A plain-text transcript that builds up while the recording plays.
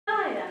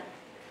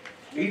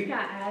He's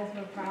got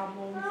asthma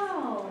problems.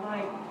 Oh.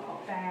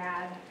 Like,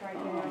 bad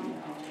right now.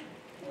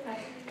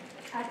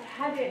 I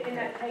had to end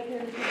up taking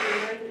him to the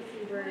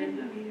emergency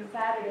room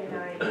Saturday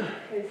night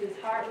because his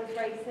heart was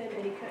racing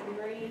and he couldn't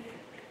breathe.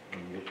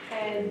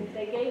 And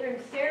they gave him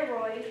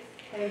steroids,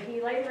 and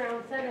he laid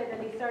around Sunday,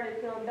 then he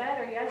started feeling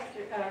better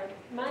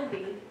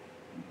Monday.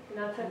 And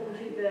I took him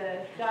to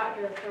the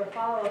doctor for a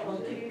follow-up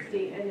on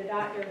Tuesday, and the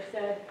doctor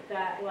said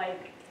that,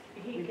 like,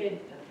 his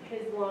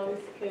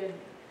lungs could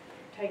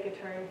take a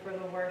turn for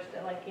the worst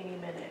at, like, any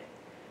minute.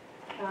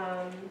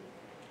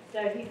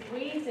 So he's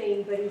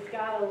wheezing, but he's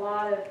got a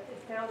lot of,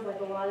 it sounds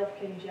like a lot of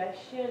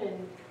congestion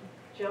and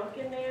junk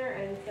in there,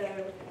 and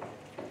so,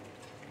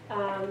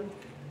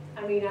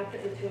 I mean, I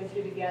put the two and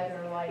two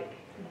together, like,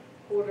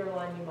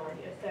 borderline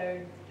pneumonia.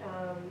 So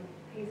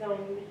he's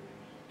on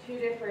 2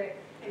 different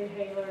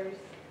inhalers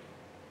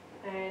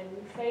and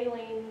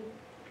saline,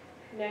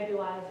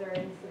 nebulizer,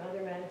 and some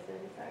other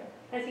medicine. So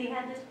has he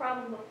had this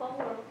problem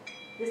before?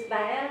 This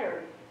bad,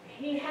 or?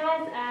 He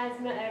has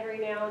asthma every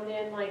now and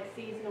then, like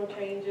seasonal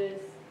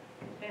changes,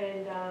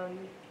 and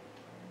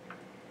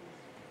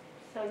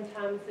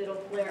sometimes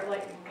it'll flare.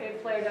 Like it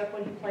flared up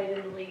when he played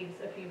in the leaves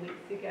a few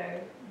weeks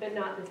ago, but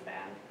not this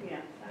bad.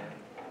 Yeah. So.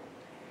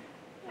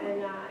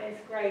 And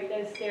it's great.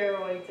 Those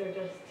steroids are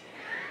just.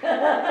 I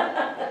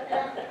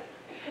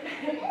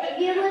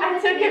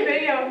took a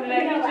video of him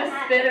today. He's just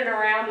spinning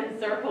around in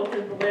circles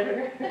in the living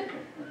room.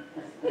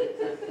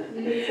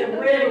 You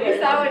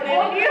saw it,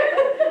 didn't you?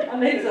 I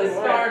think some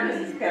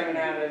stardust is coming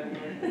out of him.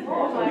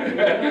 Oh my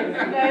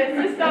goodness. No,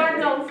 it's the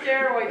stars on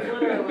steroids,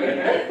 literally.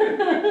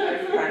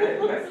 That's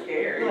kind of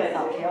scary.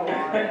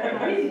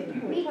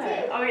 Me too.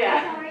 Oh yeah. I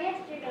saw her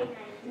yesterday night.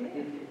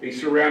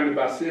 He's surrounded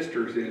by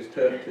sisters, and it's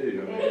tough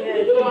too.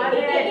 And well, I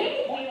did,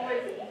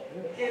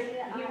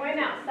 he went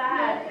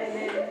outside, and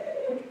then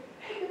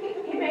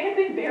he may have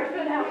been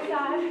barefoot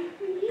outside.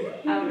 I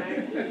don't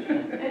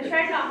know. And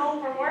Trey got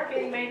home from work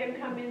and he made him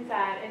come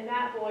inside, and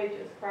that boy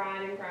just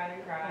cried and cried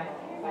and cried.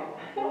 He was like, I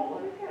don't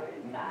want to come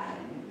inside.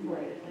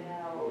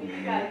 No, you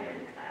gotta come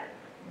inside.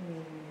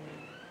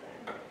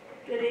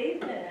 Good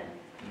evening.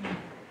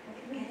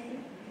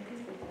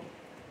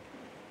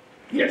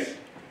 Yes.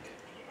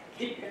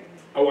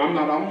 Oh, I'm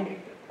not on?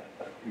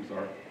 I'm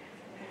sorry.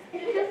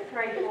 Just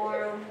pray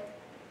for him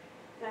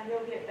that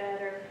he'll get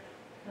better.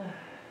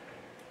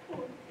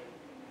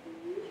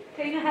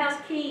 Tina,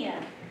 how's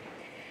Ken?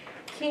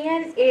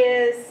 Ken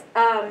is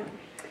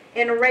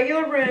in a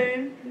regular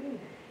room.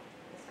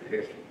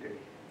 Yes.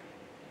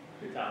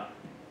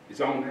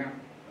 It's on now?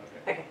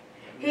 Okay.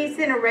 He's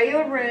in a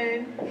regular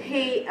room.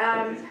 He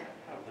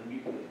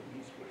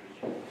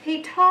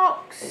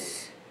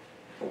talks.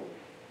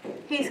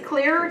 He's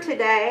clearer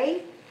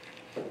today.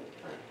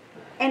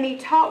 And he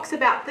talks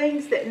about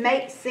things that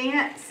make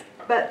sense,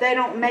 but they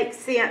don't make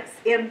sense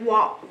in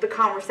what the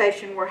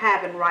conversation we're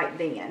having right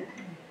then.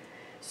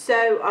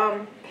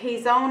 So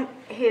he's on,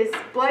 his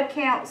blood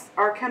counts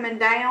are coming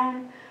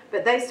down,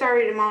 but they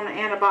started him on an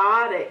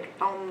antibiotic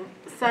on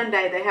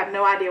Sunday. They have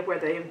no idea where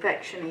the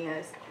infection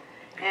is.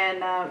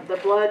 And the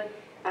blood,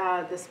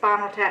 the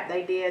spinal tap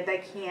they did,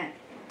 they can't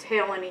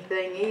tell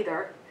anything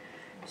either.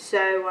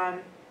 So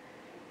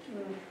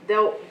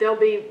they'll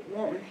be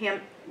wanting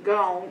him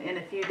gone in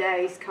a few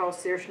days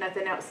because there's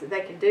nothing else that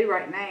they can do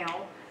right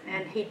now.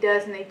 And he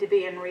does need to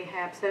be in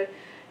rehab. So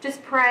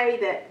just pray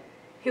that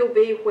he'll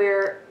be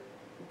where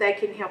they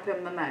can help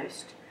him the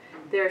most.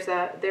 There's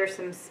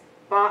some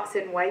spots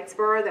in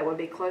Waitsboro that would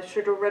be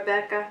closer to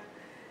Rebecca,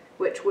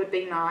 which would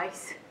be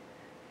nice.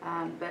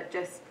 But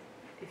just,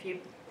 if you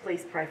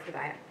please pray for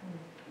that.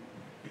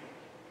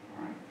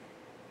 All right.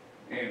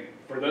 And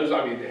for those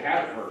of you that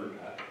haven't heard,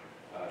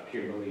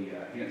 Kimberly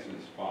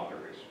Henson's father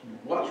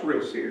was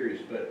real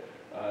serious, but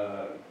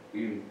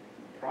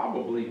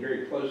probably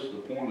very close to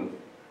the point of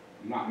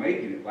not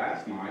making it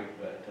last night,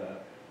 but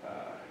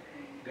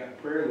got a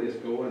prayer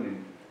list going,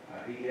 and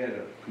he had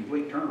a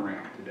complete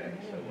turnaround today.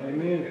 So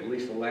at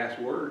least the last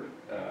word,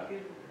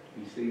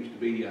 he seems to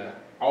be,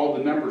 all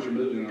the numbers are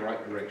moving in the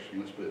right direction,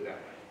 let's put it that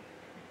way.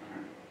 All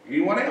right.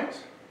 Anyone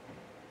else?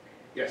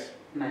 Yes?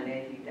 My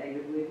nephew,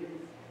 David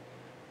Wiggins,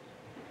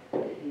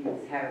 he's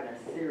having a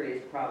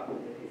serious problem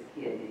with his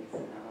kidneys.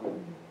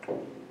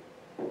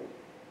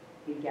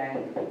 He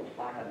gained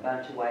like a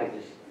bunch of weight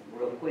just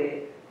real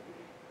quick.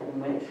 We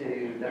went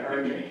to the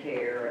urgent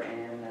care,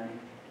 and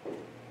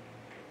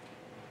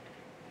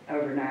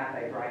overnight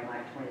they drained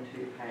like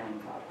 22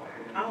 pounds off of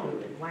him. Oh,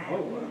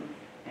 wow.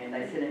 And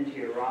they sent him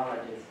to a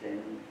urologist,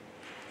 and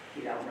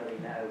he don't really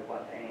know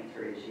what the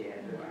answer is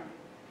yet.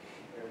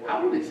 Wow.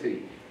 How old is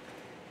he?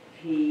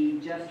 He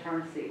just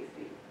turned 60.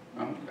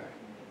 Okay.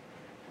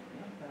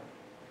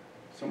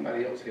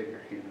 Somebody else had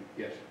their hand.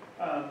 Yes.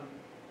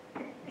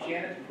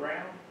 Janice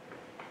Brown.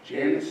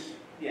 Janice?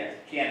 Yes,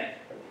 Janet.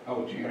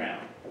 Oh, Janet.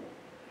 Brown.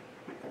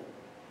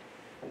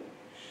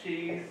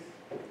 She's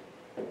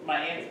my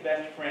aunt's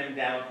best friend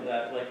down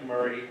at Lake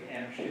Murray,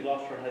 and she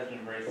lost her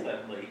husband very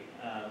suddenly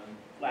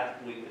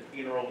last week. The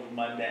funeral was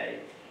Monday,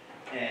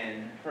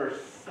 and her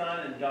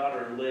son and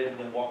daughter live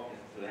within walking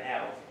distance of the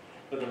house.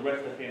 but the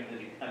rest of the family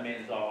that had come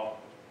in is all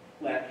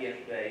left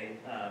yesterday,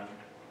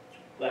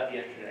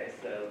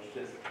 so it's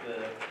just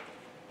the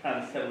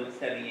kind of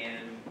setting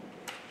in,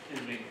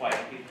 it's been quite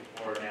peaceful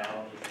for her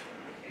now, just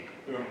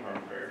room for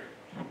her.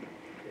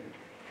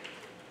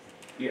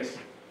 Yes.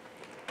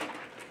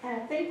 I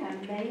think I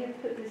may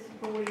have put this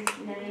boy's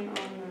name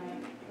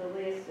on the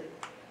list of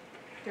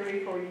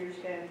 3 or 4 years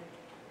ago.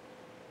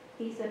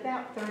 He's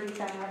about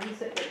 35.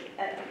 He's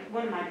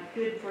one of my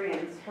good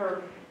friends,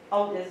 her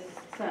oldest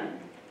son.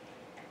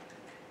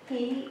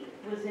 He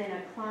was in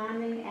a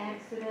climbing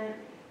accident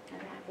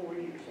about 4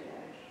 years ago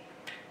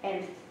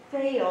and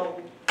fell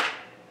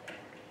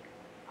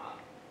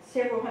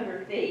several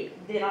hundred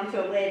feet, then onto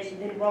a ledge,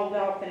 and then rolled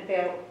off and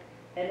fell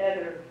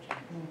another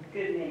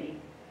good many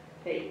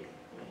feet.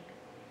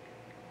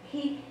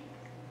 He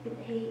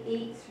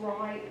eats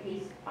right,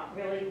 he's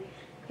really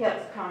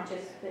health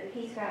conscious, but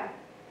he's got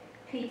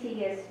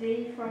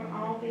PTSD from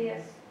all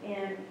this,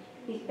 and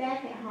he's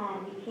back at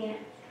home. He can't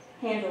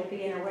handle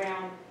being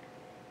around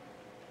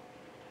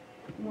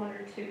 1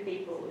 or 2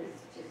 people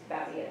is just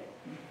about it.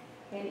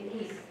 And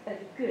he's a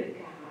good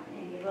guy,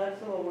 and he loves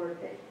the Lord,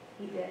 but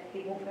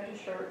he won't go to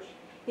church.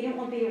 He don't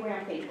want to be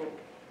around people.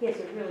 He has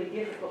a really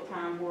difficult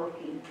time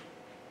working.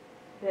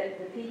 But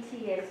the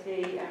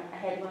PTSD, I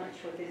had lunch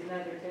with his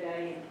mother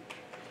today,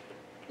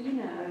 and you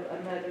know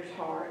a mother's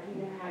heart.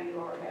 You know how you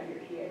are about your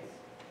kids.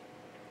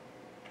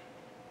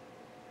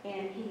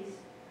 And he's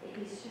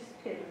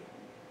just pitiful.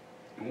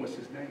 And what's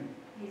his name?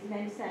 His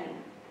name's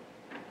Sam.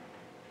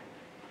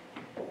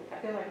 I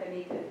feel like I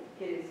need to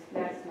get his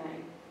last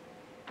name.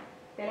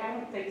 But I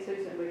don't think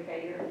Susan would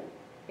care.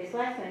 His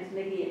last name's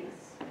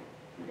McGinnis.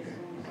 I just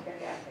want to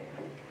stick out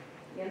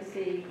there.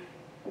 McInnis.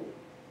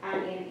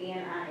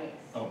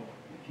 Oh,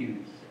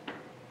 Hughes.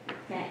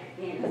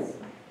 McInnis.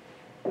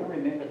 I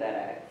remember that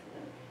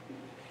accident.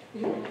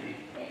 Yeah,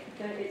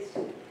 but it's,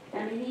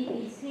 I mean,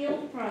 he's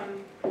healed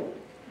from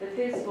the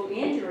physical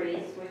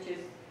injuries, which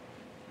is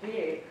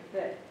big,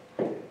 but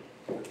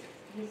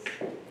he's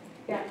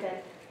got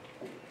that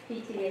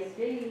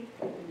PTSD,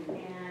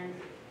 and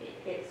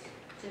it's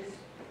just,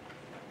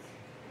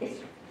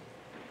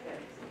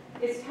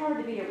 it's hard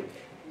to be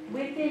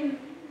with him.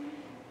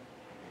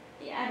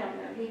 Yeah, I don't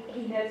know.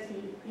 He knows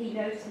he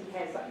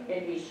has an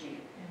issue,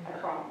 a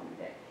problem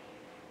that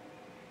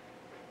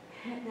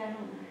I don't know.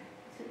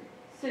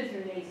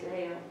 Susan needs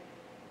help,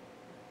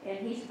 and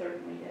he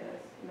certainly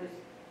does.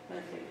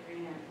 Most of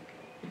him.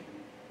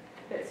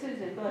 But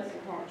Susan, bless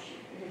her heart,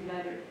 his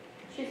mother,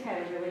 she's had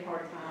a really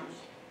hard time.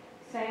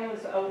 Sam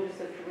was the oldest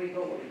of 3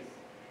 boys,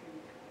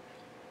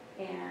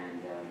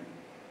 and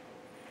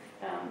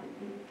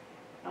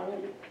I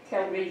won't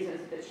tell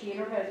reasons, but she and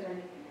her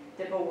husband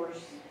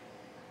divorced,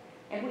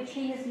 and which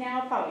he has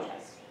now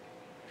apologized.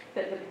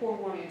 But the poor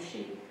woman,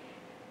 she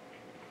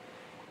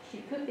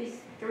put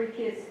these 3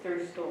 kids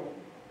through school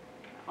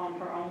on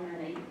her own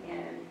money,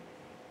 and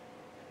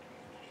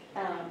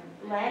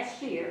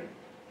last year,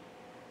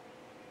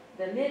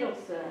 the middle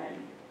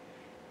son,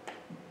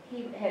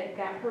 he had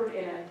got hurt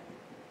in a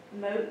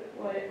moped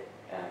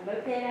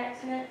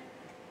accident,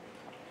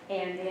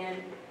 and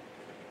then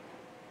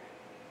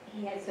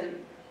he had some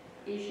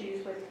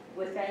issues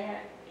with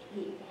that.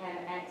 He had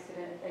an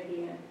accident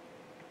again,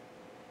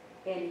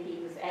 and he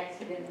was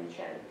accidentally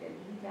choked, and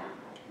he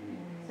died.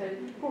 So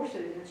poor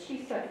Susan,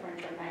 she's suffering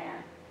from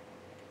that.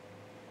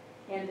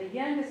 And the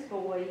youngest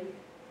boy,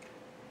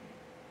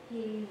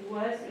 he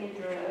was in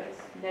drugs,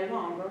 no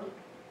longer,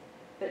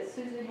 but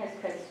Susan has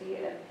custody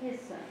of his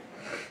son,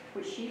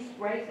 which she's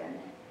raising.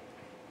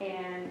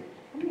 And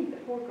I mean, the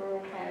poor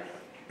girl has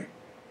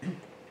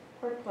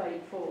her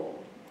plate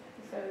full,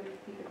 so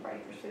you can pray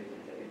for Susan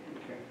too.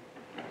 Okay.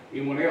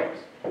 Anyone else?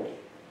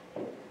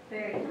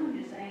 Barry,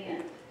 Tanya's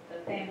aunt, the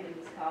family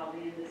was called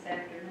in this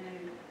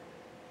afternoon.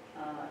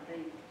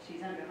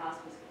 She's under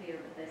hospice care,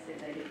 but they said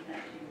they didn't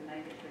think she would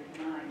make it through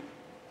the night.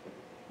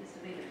 This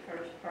would be the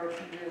first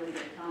person really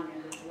that Tanya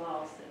has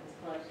lost that was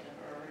close to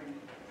her, and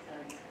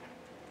so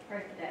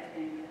pray for that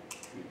family.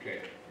 Okay,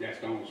 that's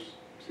Donald's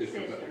sister.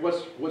 Sister.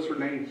 What's her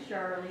name?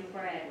 Shirley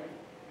Bradley.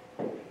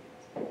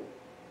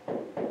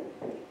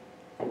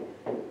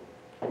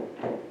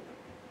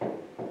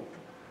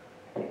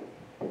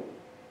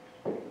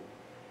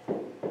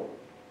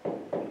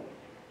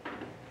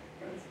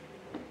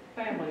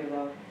 Family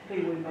of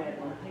Pee Wee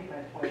Medlin, he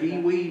passed away. Pee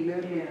Wee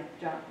Medlin? Yeah,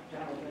 John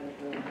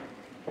Medlin.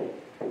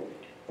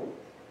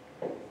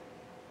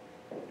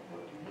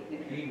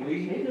 Pee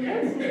Wee?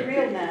 What's his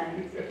real name?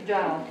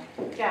 John.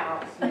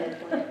 Giles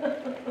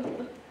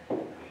Medlin.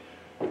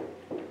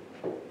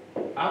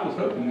 I was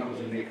hoping that was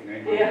a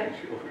nickname. I Yeah.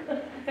 wasn't sure.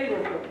 He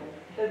was good.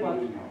 He was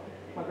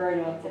my great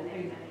uncle.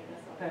 He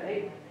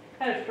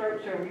had a stroke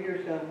several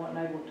years ago and wasn't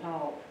able to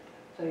talk.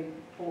 So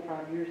 4 or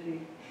 5 years he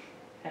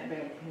hadn't been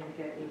able to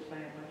communicate with his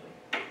family.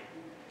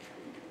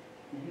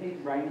 He's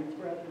Raymond's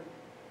brother.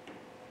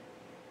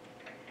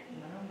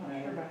 No, I'm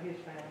not sure about his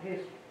family.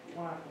 His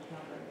wife was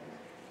not very bad.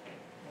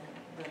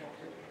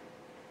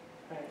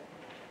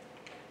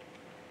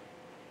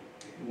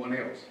 Anyone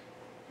else?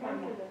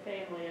 Talked to the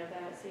family of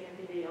that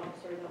CMPD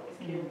officer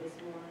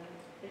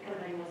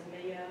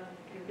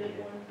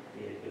good one.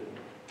 Yeah, good one.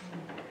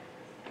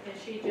 And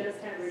she just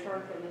had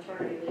returned from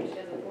maternity leave. She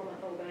has a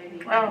 4-month-old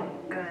baby. Oh,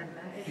 goodness.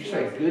 And You she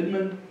say has-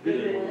 Goodman?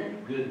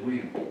 Goodwin.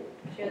 Goodwin.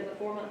 She has a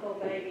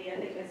 4-month-old baby. I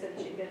think they said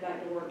she'd been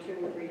back to work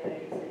 2 or 3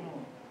 days.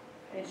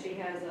 And she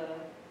has a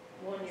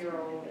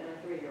 1-year-old and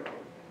a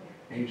 3-year-old.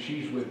 And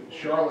she's with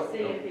Charlotte.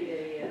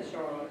 CMPD at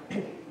Charlotte.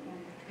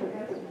 Her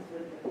husband's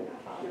with the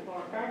fire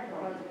department.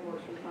 Her husband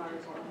works for the fire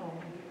department.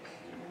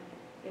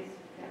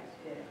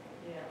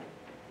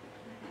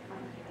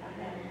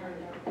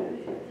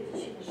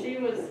 She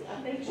was,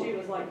 I think she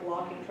was like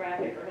blocking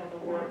traffic or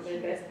helping work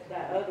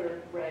that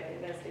other wreck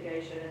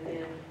investigation, and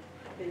then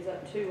these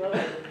 2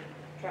 other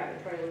tractor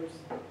trailers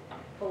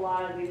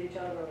collided with each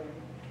other.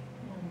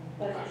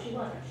 But She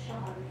wasn't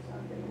shot or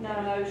something.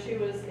 no, she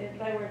was,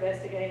 they were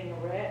investigating a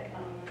wreck.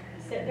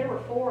 Said there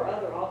were 4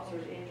 other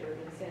officers injured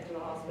and sent to the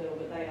hospital,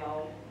 but they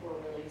all were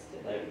released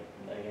today.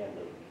 They had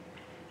the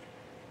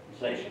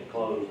section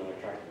closed and a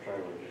tractor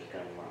trailer just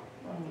come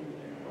right through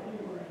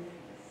there.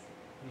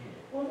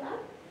 Well,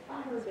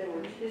 I heard there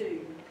were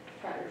 2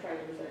 tractor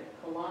trailers that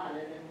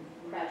collided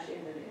and crashed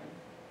into them.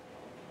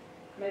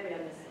 Maybe I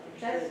misunderstood.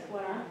 That's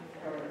what I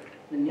heard.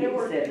 The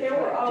news said They the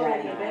were truck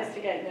already jackknifed.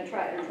 investigating the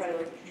tractor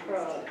trailer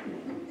truck,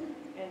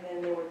 and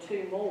then there were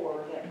 2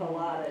 more that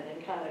collided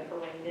and kind of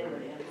careened into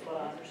them, is what I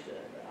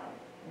understood. But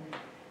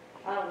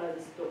I don't know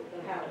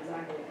how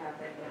exactly it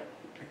happened,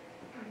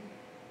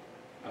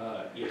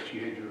 but. Yes, you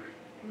had your,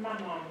 My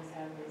mom was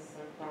having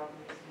some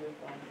problems with,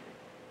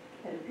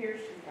 it appears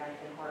she's got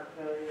some heart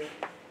failure.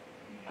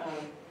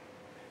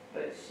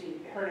 But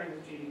her name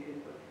is Judy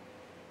Cooper.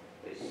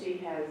 But she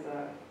has,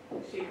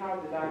 she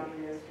called the doctor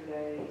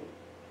yesterday.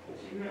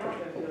 She's not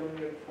been feeling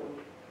good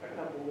for a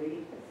couple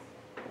weeks.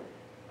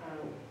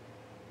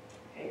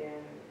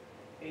 And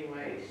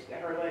anyway,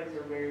 her legs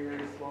are very,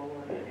 very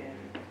swollen, and,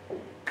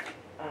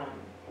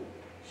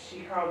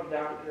 she called the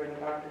doctor, and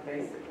the doctor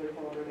basically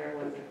told her there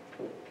wasn't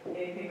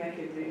anything they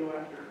could do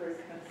after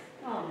Christmas.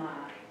 Oh,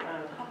 my.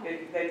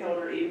 They told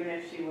her even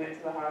if she went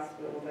to the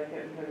hospital, they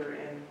couldn't put her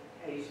in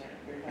patient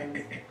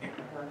because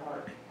her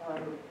heart,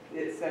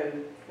 it's so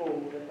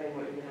full that they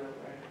wouldn't give her a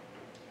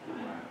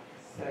room.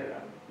 So,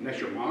 and that's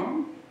your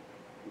mom?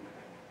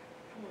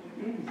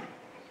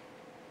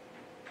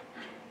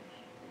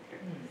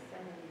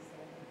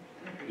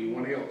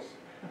 Anyone else?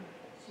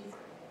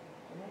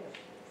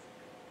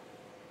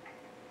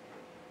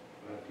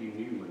 A few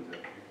new ones up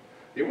here.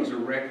 There was a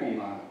wreck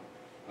on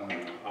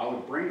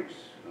Olive Branch,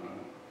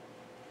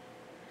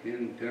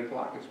 10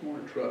 o'clock this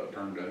morning. Truck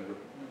turned over,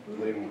 was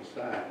laying on the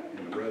side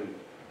in the road.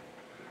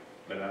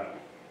 But I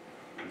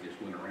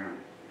just went around.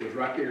 It was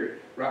right there,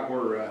 right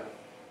where,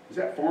 is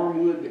that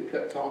farmwood that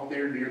cuts off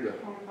there near the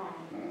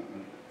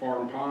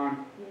farm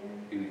pond?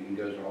 And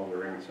goes all the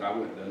way around. So I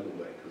went the other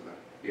way because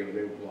they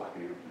were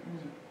blocking everything.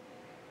 So.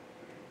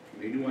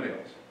 Anyone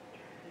else?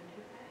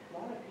 a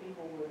lot of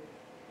people with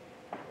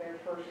their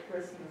first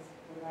Christmas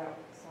without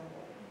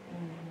somebody.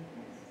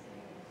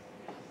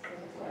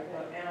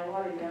 And a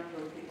lot of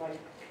younger people,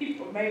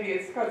 maybe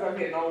it's because I'm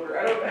getting older,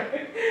 I don't know.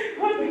 A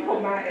lot of people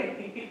my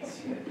age.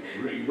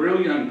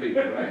 Real young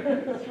people,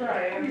 right? That's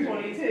right, I'm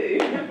 22.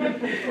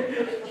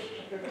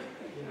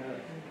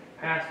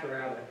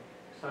 Pastor out at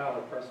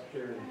Solid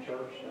Presbyterian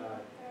Church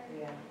died.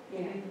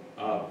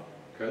 Yeah.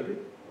 COVID?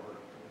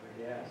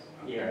 Yes.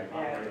 Yeah,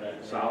 I heard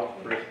that. Solid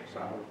Presbyterian.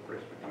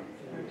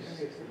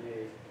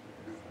 68.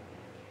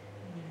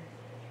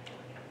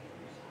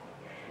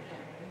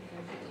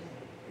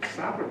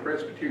 Solid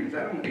Presbyterian, is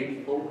that on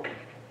 84?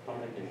 I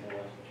think it's in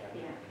Western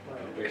Chapel.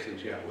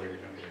 Basically, where you're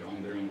going to be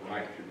on there on the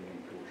right if you're going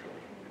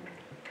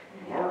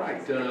to All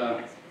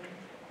right,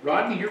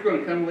 Rodney, you're going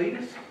to come lead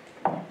us?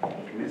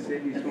 Miss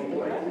Sydney's going to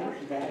play.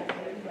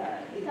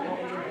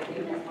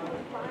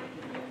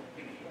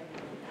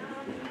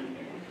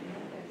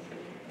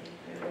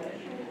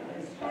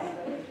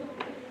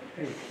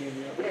 Hey, Kim,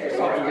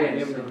 sorry,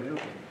 go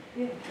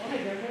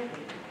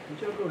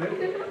Joyful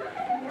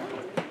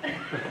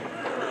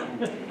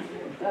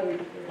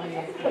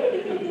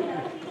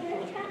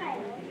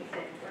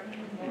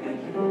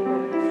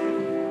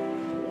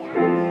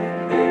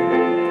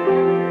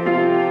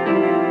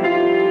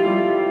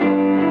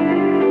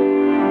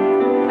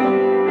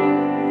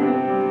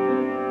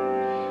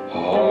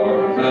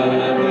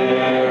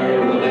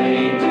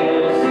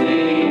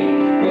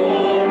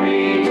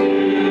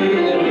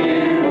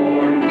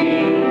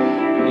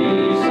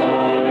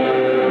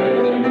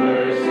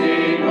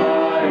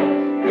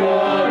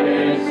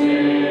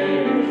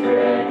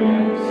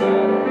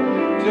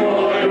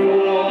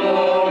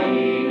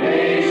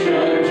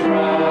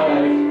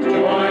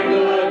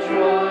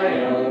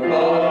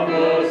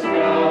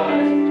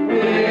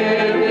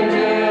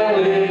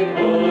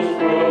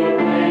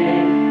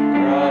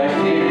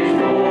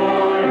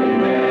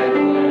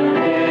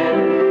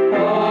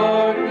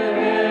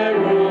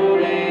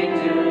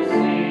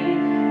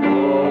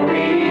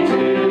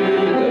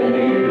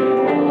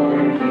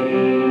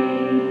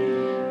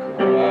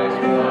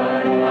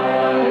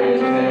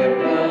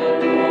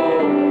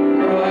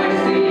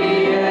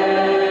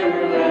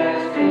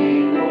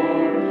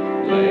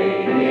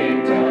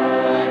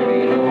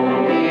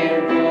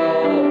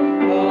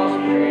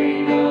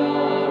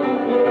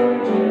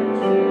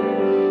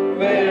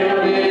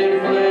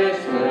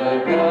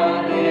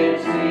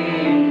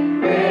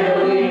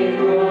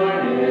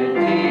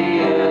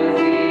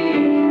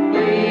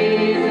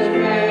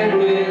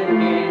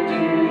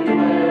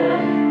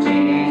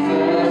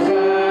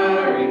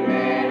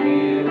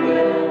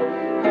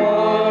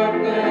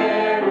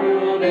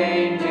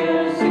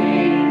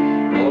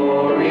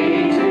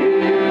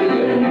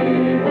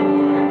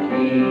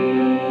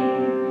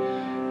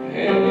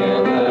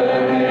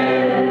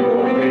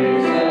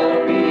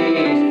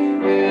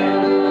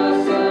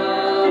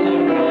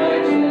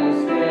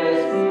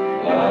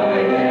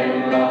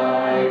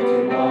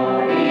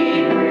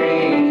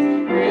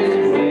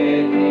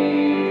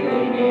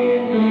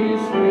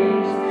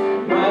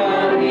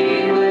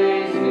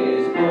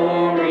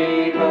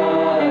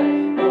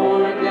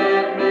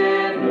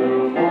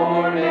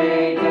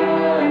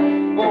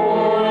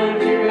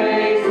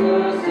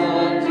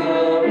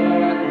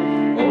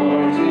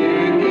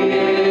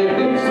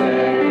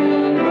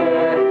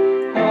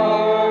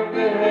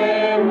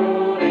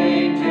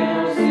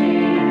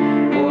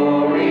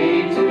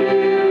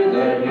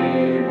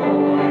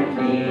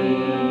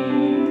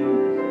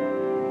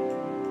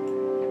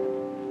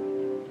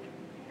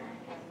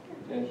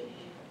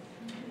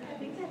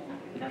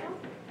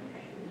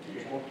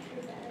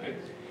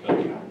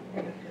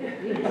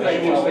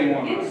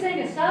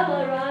Come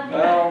on, Rodney.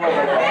 Oh, my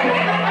God.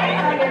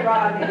 I'll get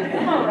Rodney.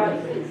 Come on,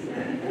 Rodney.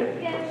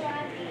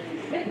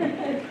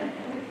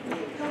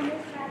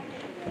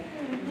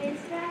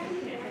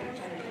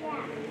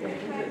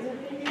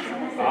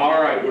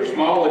 All right, we're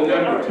small in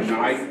number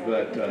tonight,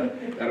 but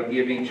that'll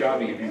give each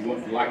of you, if you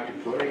would like to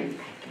pray,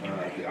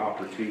 the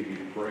opportunity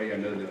to pray. I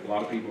know that a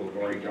lot of people have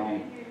already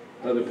gone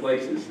other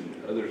places,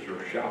 and others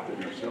are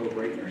shopping or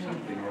celebrating or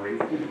something already.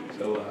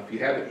 So if you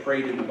haven't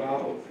prayed in the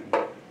Bible,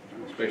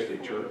 especially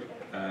at church,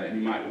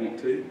 and you might want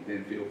to,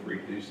 then feel free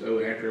to do so.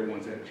 And after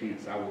everyone's had a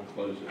chance, I will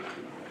close it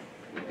tonight.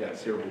 We've got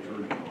several to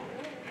read.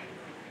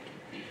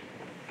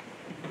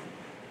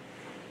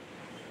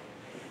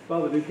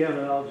 Father, do count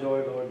it all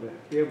joy, Lord, to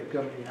be able to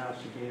come to your house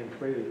again,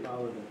 freely,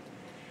 Father, to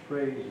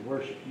praise and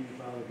worship you,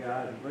 Father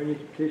God, and bring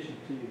these petitions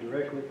to you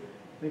directly.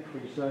 Thank you for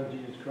your Son,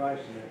 Jesus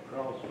Christ, and that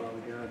cross,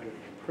 Father God,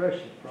 that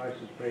precious price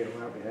was paid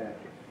on our behalf.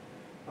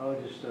 I'll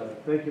just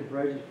thank you and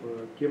praise you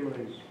for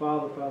Kimberly's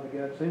father, Father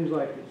God. Seems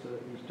like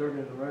he's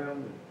turning around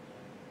and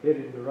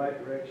headed in the right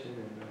direction,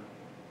 and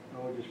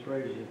Lord, just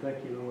praise you and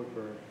thank you, Lord,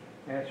 for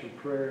answered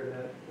prayer in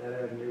that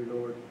avenue,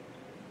 Lord.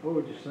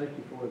 Lord, just thank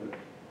you for the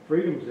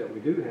freedoms that we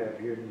do have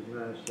here in the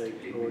United States,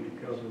 Lord, to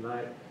come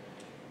tonight.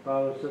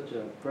 Father, such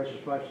a precious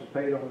price was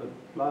paid on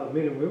a lot of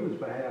men and women's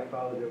behalf,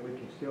 Father, that we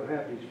can still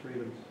have these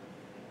freedoms.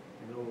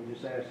 And Lord, we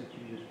just ask that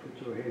you just put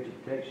your hedge of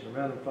protection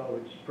around them, Father.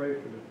 We just pray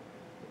for the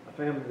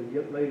family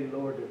of the lady,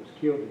 Lord, that was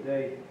killed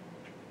today.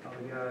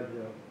 Father God,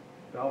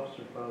 the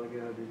officer, Father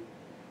God,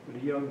 with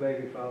the young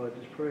baby, Father,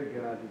 just pray,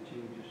 God, that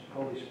you just,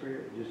 Holy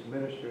Spirit, just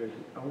minister as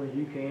only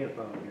you can,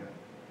 Father God.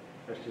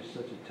 That's just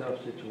such a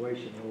tough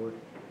situation, Lord.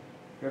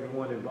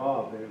 Everyone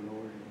involved there,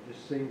 Lord. It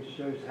just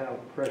shows how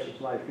precious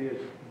life is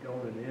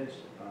going in an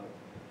instant, Father.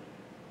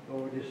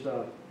 Lord, we just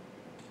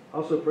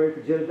also pray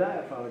for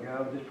Jedediah, Father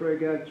God. We just pray,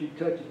 God, that you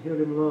touch and heal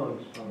them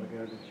lungs, Father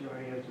God, that your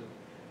hands of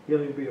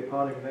healing be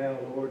upon him now,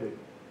 Lord, that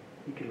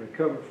he can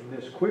recover from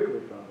this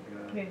quickly, Father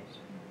God. Yes.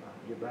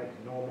 Get back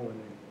to normal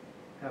and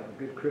have a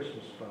good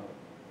Christmas, Father.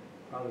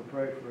 Father, we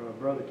pray for our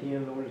brother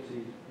Ken, Lord, as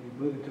he's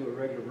moving to a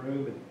regular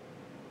room. And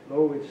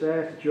Lord, we just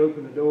ask that you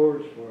open the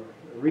doors for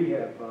a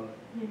rehab, Father.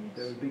 Yes.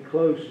 That would be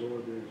close,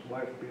 Lord, that his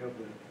wife would be able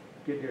to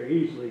get there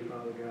easily,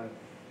 Father God.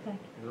 Thank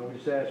you. And Lord, we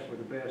just ask for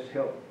the best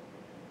help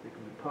that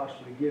can be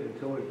possibly given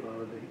to him,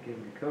 Father, that he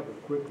can recover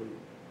quickly.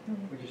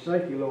 We just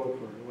thank you, Lord,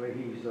 for the way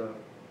he's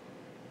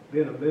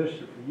been a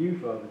minister for you,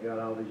 Father God,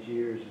 all these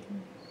years.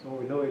 And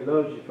Lord, we know he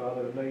loves you,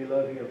 Father. We know you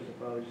love him.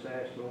 So, Father, just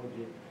ask, Lord,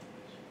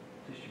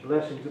 just your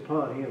blessings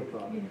upon him,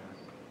 Father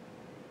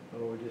God.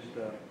 Lord, we just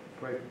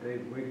pray for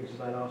David Wiggins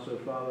tonight also,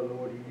 Father.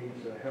 Lord, he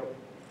needs help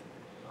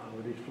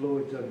with these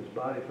fluids in his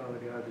body, Father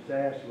God. Just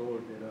ask,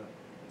 Lord, that the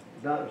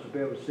doctors will be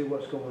able to see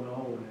what's going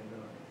on. And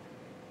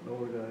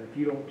Lord, if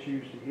you don't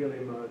choose to heal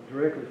him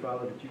directly,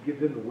 Father, that you give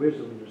them the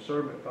wisdom and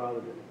discernment, Father,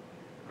 that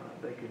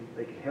they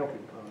can help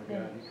him, Father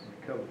God. He can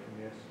recover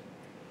from this,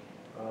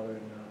 Father.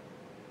 And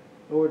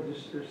Lord,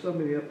 there's so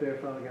many up there,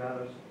 Father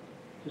God.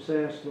 I just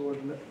ask, Lord,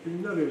 you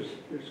know there's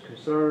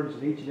concerns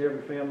in each and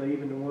every family,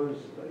 even the ones,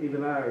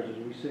 even ours, as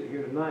we sit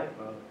here tonight,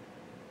 Father.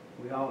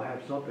 We all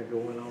have something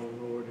going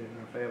on, Lord, in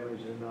our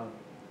families and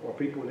or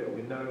people that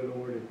we know,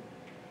 Lord. And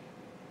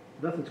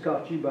nothing's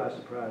caught you by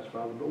surprise,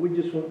 Father, but we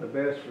just want the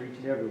best for each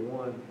and every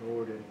one,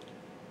 Lord. And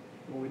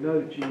well, we know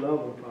that you love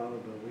them, Father,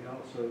 but we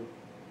also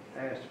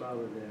ask,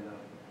 Father, that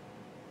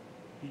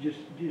you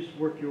just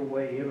work your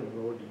way in them,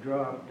 Lord, to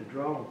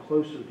draw them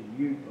closer to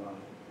you,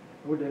 Father.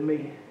 Lord, they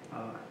may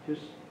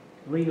just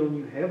lean on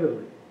you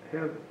heavenly,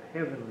 Father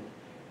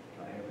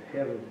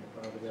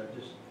God.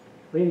 Just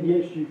lean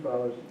against you,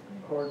 Father, as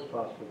hard as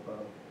possible,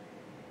 Father.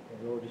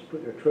 And Lord, just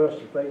put their trust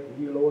and faith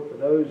in you, Lord, for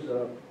those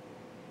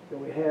that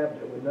we have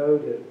that we know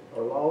that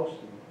are lost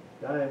and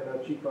dying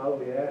without you, Father.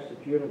 We ask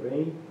that you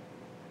intervene,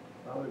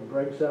 Father, and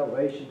bring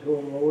salvation to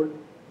them, Lord.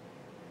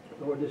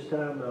 Lord, this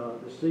time,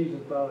 this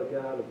season, Father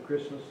God, of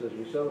Christmas, as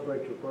we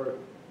celebrate your birth,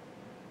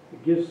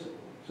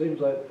 seems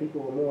like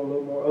people are a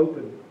little more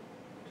open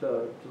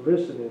to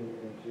listen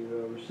and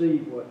to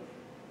receive what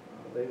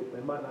they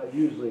might not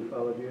usually,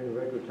 Father, during the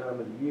regular time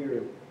of the year.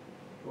 And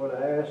Lord,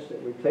 I ask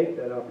that we take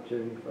that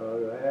opportunity,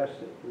 Father. I ask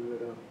that we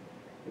would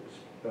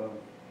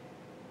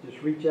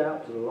just reach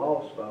out to the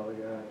lost, Father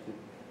God, to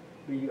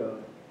be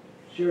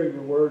sharing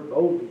your word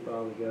boldly,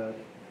 Father God,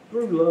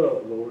 through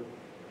love, Lord,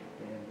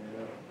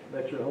 and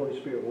let your Holy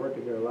Spirit work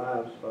in their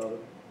lives, Father.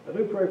 I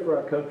do pray for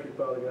our country,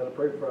 Father God. I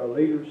pray for our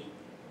leaders.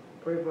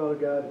 I pray, Father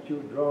God, that you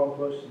would draw them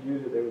close to you,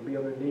 that they would be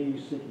on their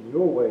knees seeking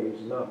your ways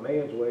and not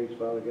man's ways,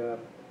 Father God.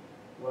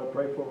 Lord, I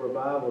pray for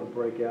revival to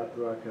break out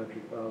through our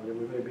country, Father, that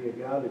we may be a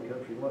godly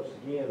country once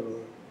again,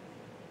 Lord.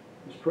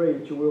 Just pray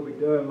that your will be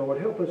done,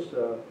 Lord. Help us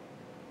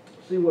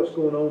see what's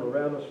going on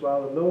around us,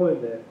 Father, knowing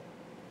that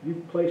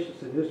you've placed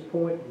us in this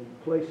point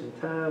and place in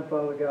time,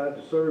 Father God,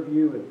 to serve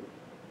you. And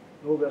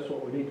Lord, that's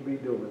what we need to be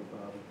doing,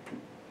 Father.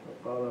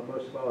 Father,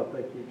 most of all, I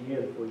thank you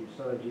again for your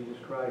Son, Jesus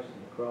Christ,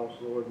 and the cross,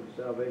 Lord, and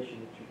the salvation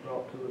that you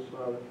brought to us,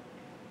 Father.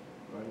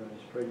 Right now, I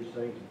just pray these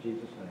things in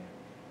Jesus' name.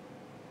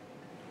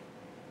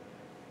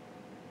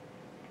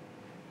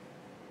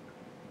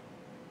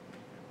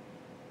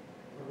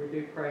 we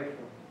do pray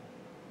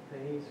for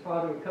things.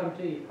 Father, we come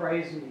to you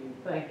praising you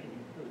and thanking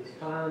you for this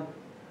time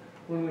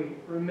when we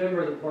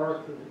remember the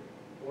birth of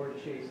the Lord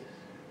Jesus,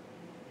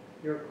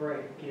 your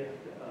great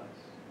gift to us.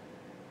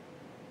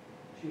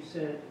 You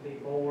sent to be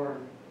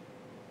born,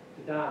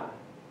 to die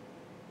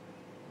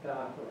for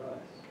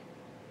us.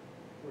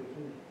 We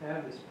can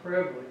have this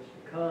privilege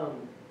to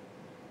come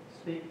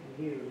speak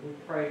to you, and we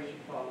praise you,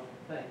 Father.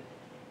 Thank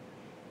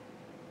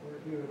you.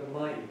 Lord, you are the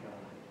mighty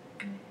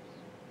God.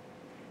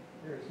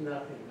 There's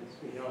nothing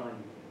that's beyond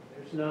you.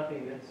 There's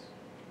nothing that's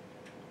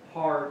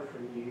hard for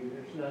you.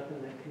 There's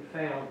nothing that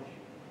confounds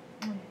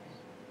you.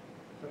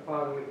 So,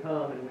 Father, we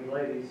come and we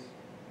lay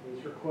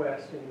these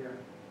requests in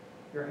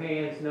your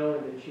hands,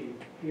 knowing that you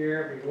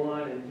hear every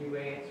one and you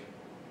answer.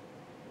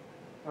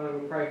 Father,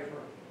 we pray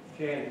for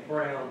Janet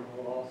Brown,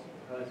 the loss of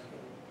her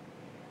husband.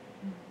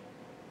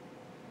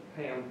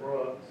 Pam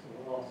Brooks,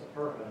 and the loss of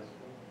her husband.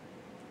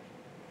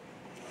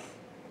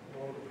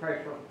 Lord, we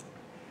pray for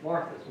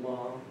Martha's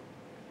mom.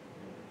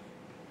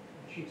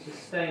 She'd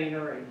sustain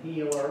her and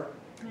heal her.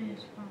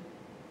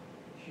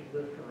 She'd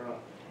lift her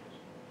up.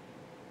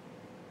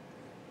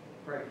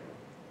 Pray for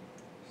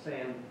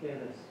Sam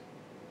McGinnis.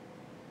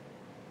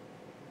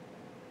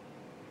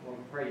 Lord,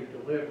 we pray you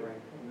deliver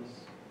him from this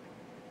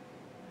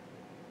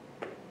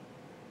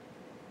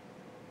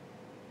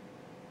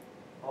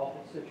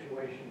awful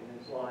situation in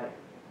his life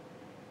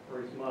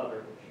for his mother,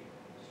 that you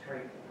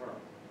strengthen her.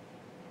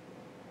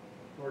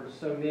 Lord, there's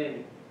so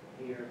many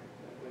here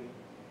that we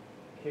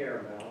care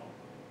about,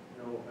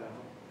 know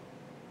about.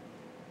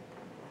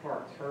 Our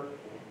heart's hurtful.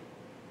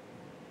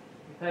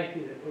 We thank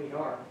you that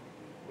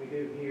we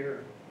do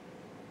hear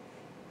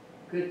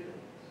good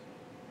things,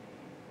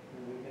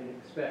 and we can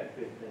expect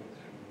good things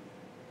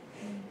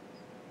from you.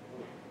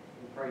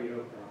 We pray you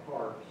open our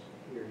hearts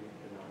to hear you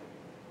tonight.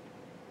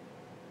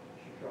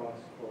 You draw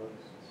us close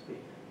and speak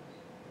to us.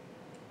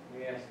 We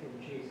ask in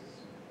Jesus' name.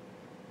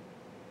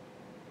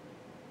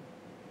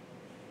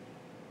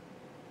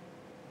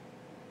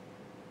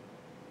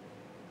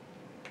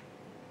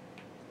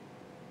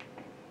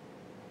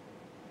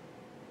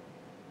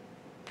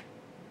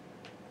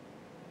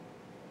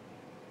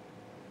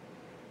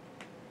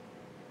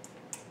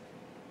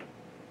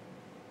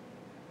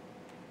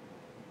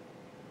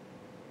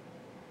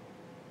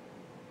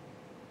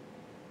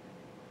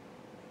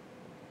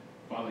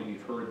 Father,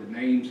 you've heard the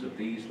names of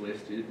these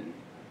listed and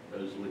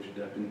those lifted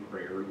up in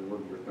prayer.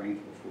 Lord, we're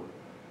thankful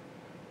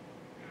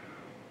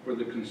for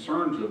the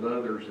concerns of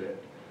others,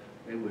 that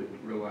they would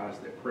realize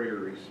that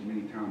prayer is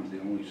many times the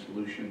only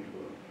solution to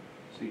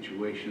a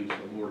situation.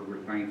 So, Lord,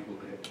 we're thankful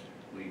that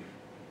we've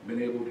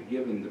been able to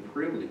give them the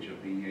privilege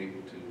of being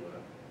able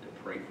to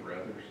pray for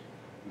others.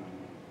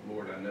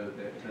 Lord, I know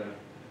that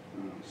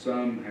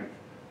some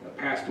have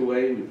passed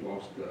away. We've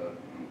lost a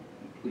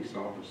police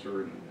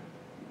officer, and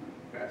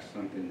that's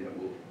something that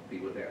will be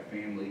with that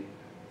family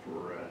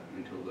for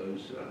until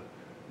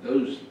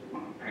those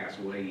pass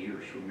away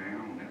years from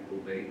now, and that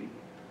little baby.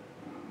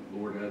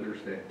 Lord,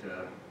 others that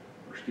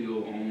are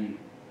still on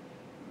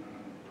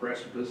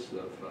precipice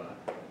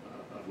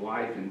of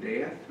life and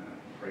death.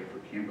 Pray for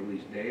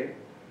Kimberly's dad.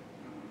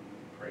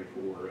 Pray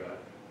for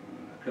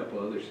a couple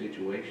other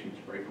situations.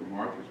 Pray for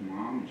Martha's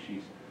mom, and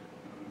she's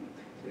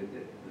said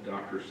that the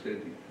doctor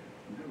said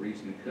no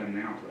reason to come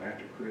now till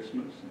after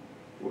Christmas. And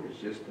Lord, it's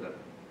just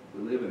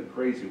we live in a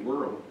crazy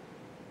world,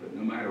 but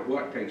no matter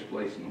what takes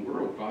place in the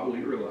world, Father, we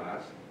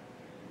realize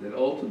that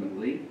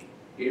ultimately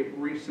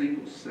every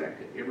single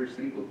second, every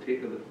single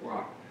tick of the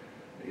clock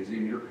is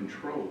in your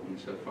control. And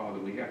so, Father,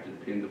 we have to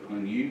depend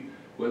upon you,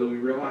 whether we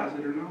realize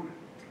it or not.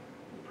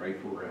 We pray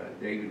for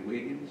David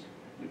Wiggins.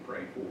 We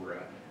pray for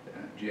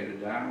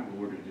Jedediah.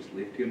 Lord, to just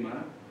lift him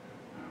up.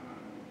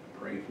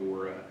 Pray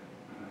for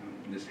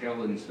Miss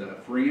Helen's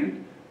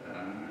friend,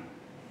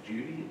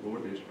 Judy.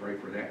 Lord, just pray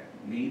for that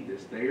need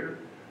that's there.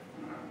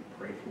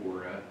 Pray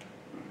for, I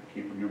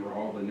can't remember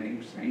all the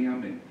names,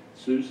 Sam and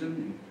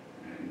Susan,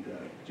 and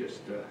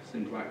just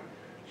seems like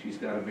she's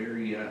got a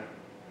very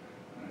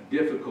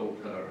difficult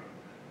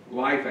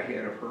life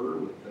ahead of her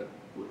with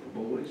the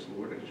boys.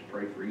 Lord, I just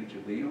pray for each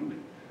of them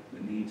and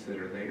the needs that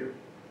are there.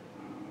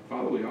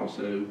 Father, we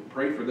also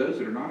pray for those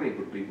that are not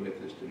able to be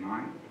with us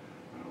tonight.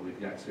 We've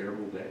got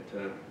several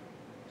that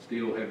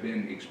still have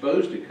been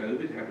exposed to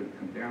COVID, haven't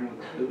come down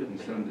with COVID, and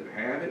some that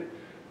have it,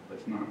 but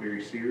it's not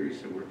very serious,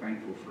 so we're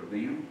thankful for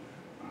them.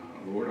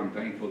 Lord, I'm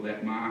thankful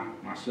that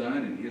my son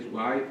and his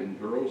wife and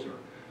girls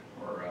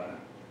are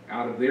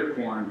out of their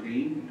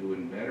quarantine and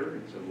doing better,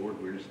 and so Lord,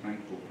 we're just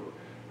thankful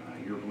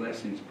for your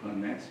blessings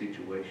upon that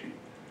situation.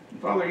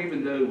 And Father,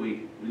 even though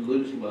we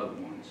lose loved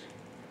ones,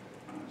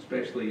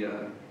 especially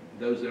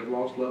those that have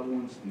lost loved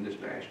ones in this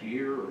past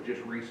year or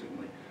just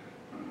recently,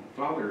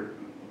 Father,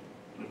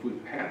 if we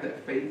have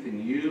that faith in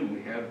you, and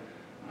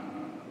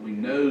we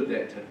know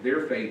that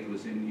their faith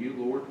was in you,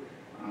 Lord,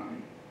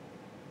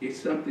 it's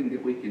something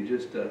that we can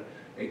just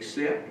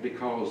accept,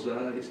 because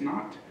it's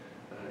not,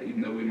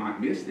 even though we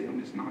might miss them,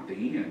 it's not the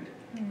end,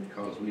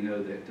 because we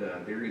know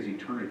that there is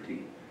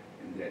eternity,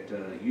 and that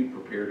you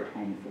prepared a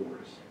home for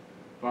us.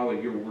 Father,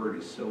 your word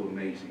is so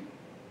amazing.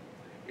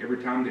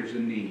 Every time there's a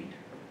need,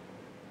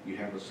 you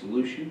have a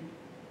solution,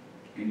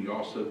 and you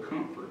also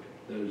comfort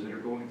those that are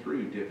going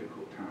through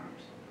difficult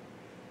times.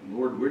 And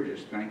Lord, we're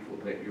just thankful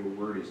that your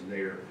word is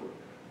there for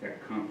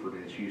that comfort.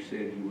 As you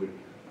said, you would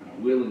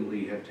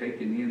willingly have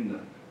taken in the,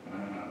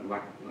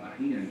 like a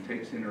hen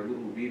takes in her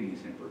little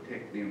bitties and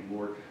protect them.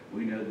 Lord,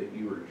 we know that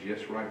you are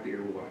just right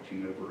there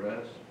watching over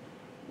us.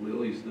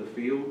 Lilies of the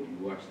field, you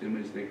watch them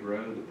as they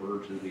grow, the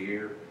birds of the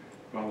air.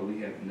 Father,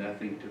 we have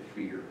nothing to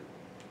fear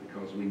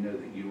because we know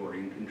that you are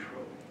in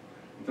control.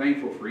 I'm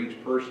thankful for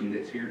each person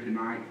that's here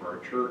tonight, for our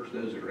church,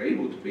 those that are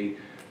able to be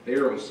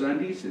there on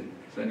Sundays and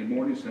Sunday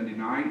mornings, Sunday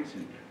nights.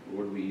 And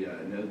Lord, we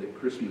know that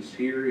Christmas is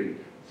here, and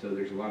so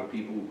there's a lot of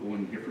people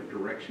going different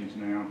directions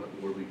now. But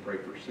Lord, we pray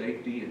for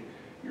safety and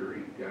your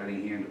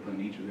guiding hand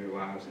upon each of their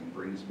lives and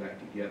bring us back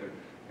together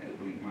as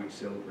we might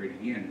celebrate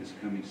again this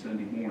coming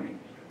Sunday morning.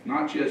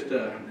 Not just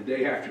the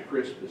day after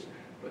Christmas,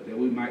 but that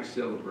we might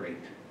celebrate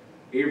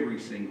every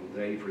single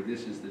day, for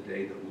this is the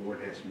day that the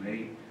Lord has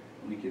made.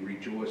 We can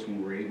rejoice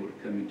when we're able to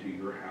come into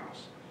your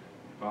house.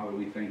 Father,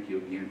 we thank you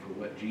again for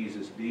what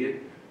Jesus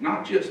did.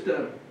 Not just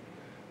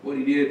what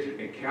he did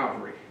at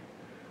Calvary,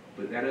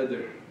 but that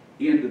other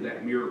end of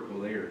that miracle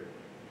there,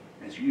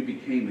 as you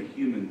became a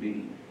human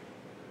being.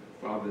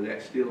 Father,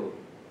 that still,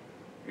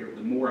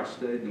 the more I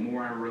studied, the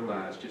more I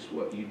realized just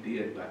what you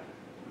did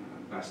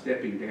by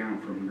stepping down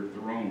from your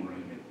throne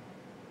room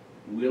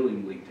and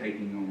willingly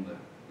taking on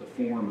the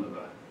form of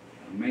a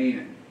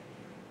man.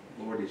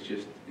 Lord, it's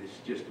just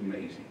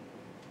amazing.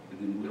 And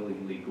then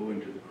willingly going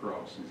to the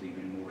cross is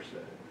even more so.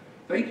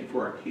 Thank you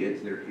for our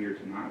kids that are here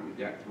tonight. We've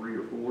got 3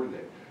 or 4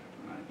 that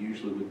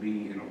usually would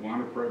be in a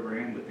WANA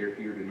program, but they're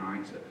here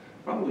tonight. So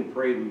Father, we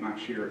pray we might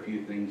share a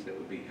few things that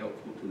would be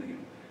helpful to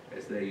them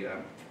as they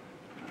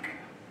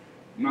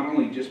not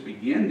only just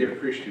begin their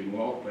Christian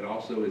walk, but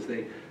also as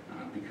they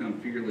become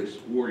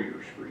fearless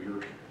warriors for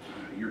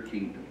your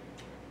kingdom.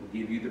 We'll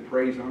give you the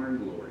praise, honor, and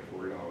glory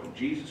for it all. In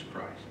Jesus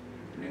Christ,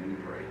 and we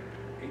pray.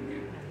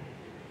 Amen.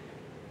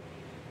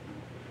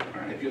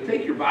 All right, if you'll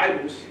take your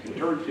Bibles and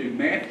turn to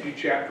Matthew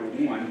chapter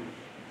 1.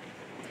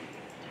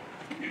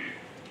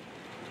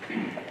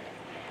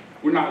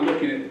 We're not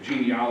looking at the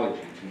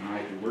genealogy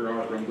tonight, but we're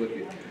going to look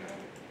at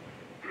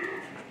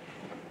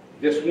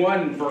this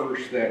one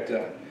verse that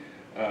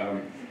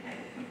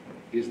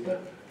is the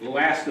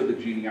last of the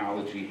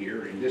genealogy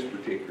here in this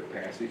particular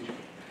passage.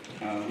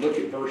 Look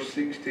at verse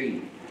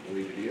 16, I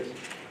believe it is.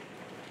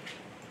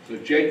 So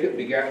Jacob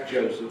begat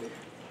Joseph,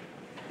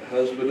 the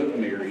husband of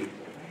Mary,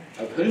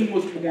 of whom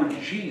was born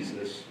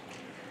Jesus,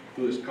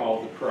 who is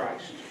called the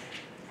Christ.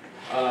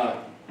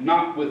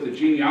 Not with the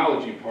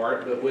genealogy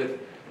part, but with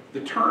the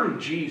term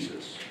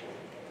Jesus.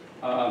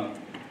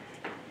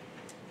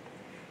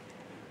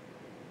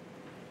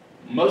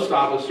 Most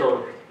of us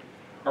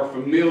are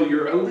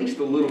familiar, at least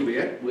a little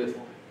bit, with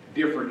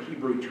different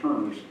Hebrew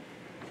terms.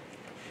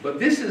 But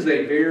this is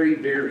a very,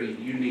 very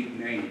unique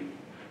name,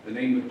 the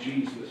name of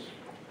Jesus.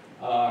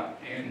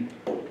 And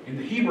in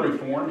the Hebrew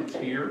form, it's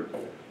here,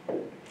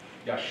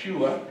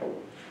 Yeshua.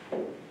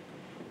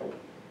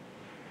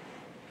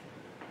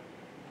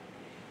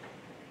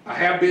 I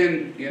have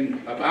been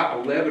in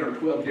about 11 or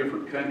 12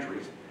 different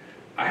countries.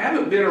 I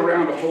haven't been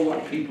around a whole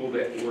lot of people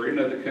that were in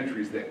other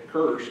countries that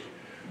cursed,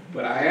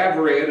 but I have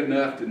read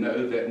enough to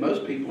know that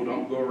most people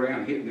don't go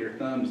around hitting their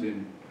thumbs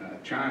in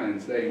China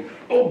and saying,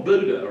 "Oh,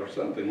 Buddha," or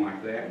something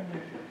like that.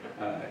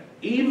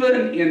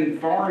 Even in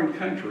foreign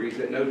countries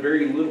that know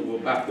very little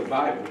about the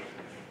Bible,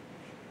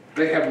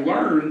 they have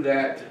learned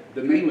that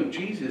the name of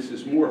Jesus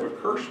is more of a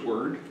curse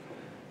word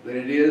than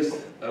it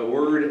is a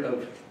word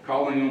of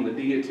calling on the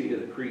deity of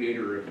the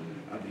creator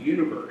of the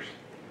universe.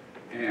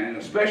 And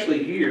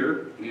especially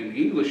here in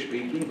English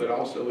speaking, but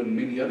also in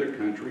many other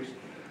countries,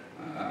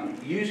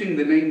 using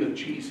the name of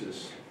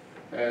Jesus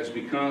has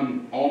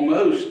become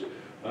almost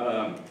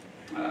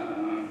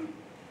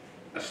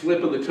a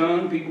slip of the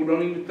tongue. People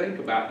don't even think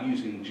about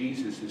using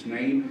Jesus'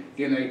 name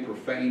in a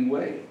profane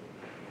way.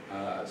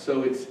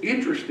 So it's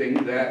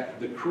interesting that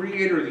the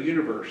creator of the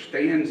universe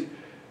stands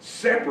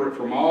separate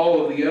from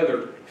all of the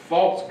other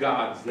false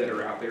gods that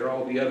are out there,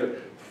 all the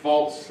other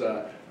false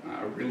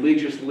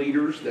religious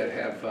leaders that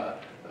have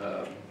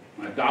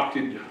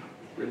adopted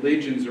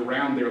religions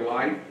around their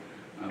life,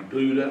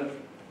 Buddha,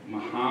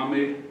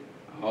 Muhammad,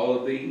 all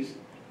of these.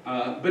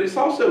 But it's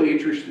also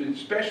interesting,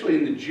 especially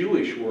in the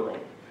Jewish world.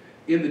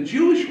 In the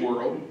Jewish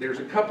world, there's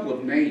a couple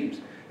of names.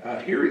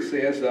 Here it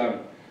says,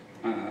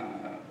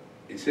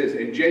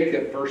 in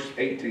Jacob, verse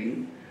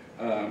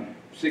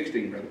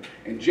 16 rather,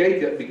 and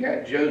Jacob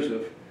begat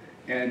Joseph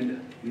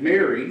and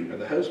Mary, or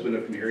the husband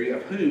of Mary,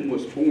 of whom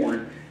was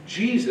born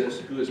Jesus,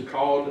 who is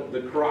called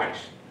the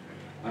Christ.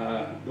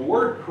 The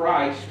word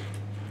Christ,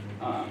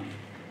 and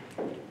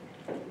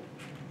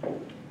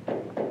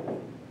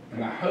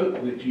I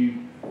hope that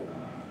you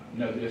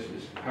know this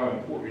is how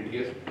important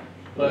it is,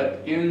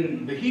 but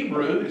in the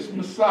Hebrew, it's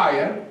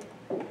Messiah.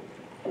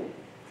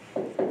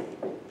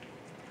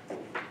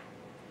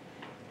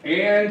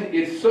 And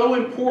it's so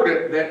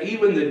important that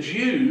even the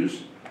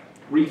Jews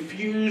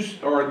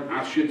refuse, or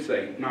I should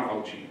say, not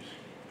all Jews,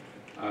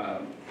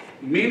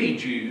 many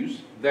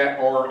Jews that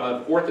are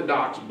of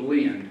Orthodox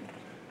blend,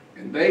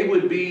 and they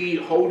would be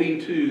holding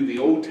to the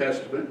Old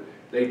Testament.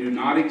 They do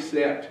not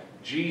accept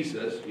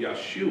Jesus,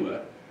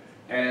 Yeshua,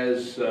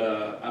 as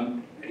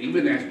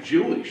even as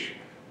Jewish.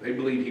 They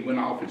believe he went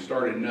off and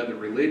started another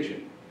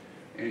religion.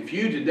 And if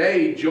you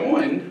today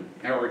join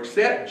or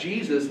accept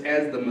Jesus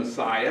as the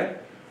Messiah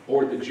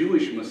or the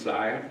Jewish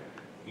Messiah,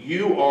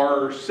 you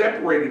are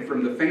separated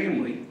from the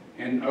family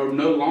and are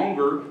no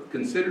longer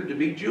considered to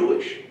be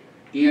Jewish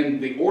in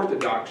the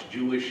Orthodox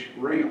Jewish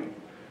realm,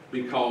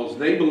 because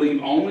they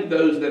believe only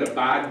those that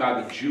abide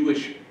by the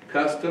Jewish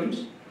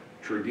customs,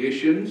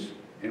 traditions,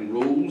 and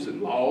rules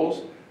and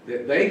laws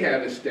that they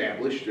have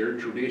established, their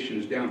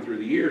traditions down through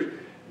the years,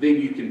 then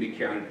you can be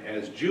counted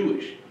as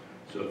Jewish.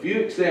 So if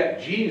you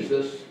accept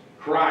Jesus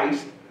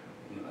Christ,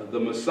 the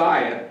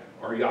Messiah,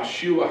 or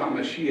Yeshua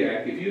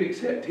HaMashiach, if you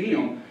accept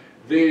him,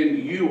 then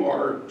you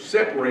are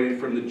separated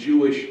from the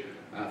Jewish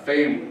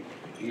family,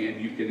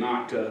 and you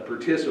cannot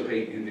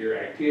participate in their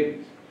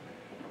activities.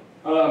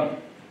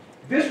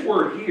 This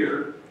word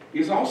here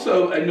is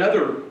also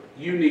another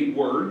unique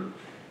word.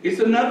 It's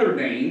another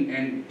name,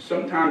 and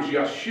sometimes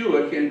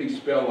Yeshua can be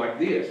spelled like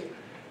this.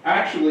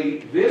 Actually,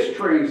 this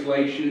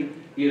translation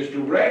is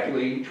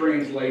directly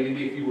translated,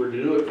 if you were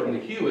to do it from the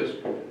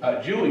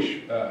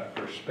Jewish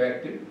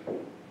perspective.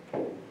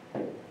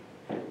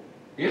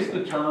 It's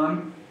the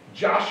term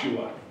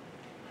Joshua.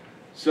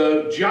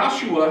 So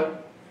Joshua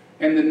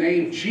and the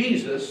name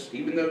Jesus,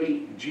 even though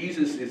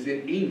Jesus is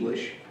in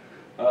English,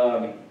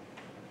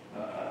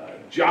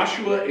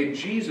 Joshua and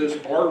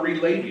Jesus are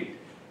related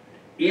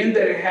in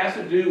that it has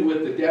to do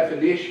with the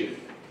definition.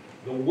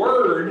 The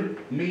word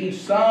means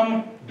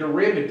some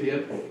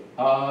derivative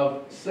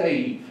of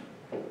save.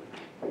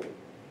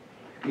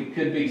 It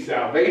could be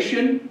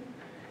salvation.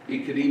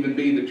 It could even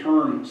be the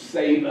term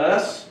save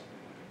us.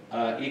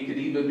 It could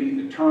even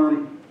be the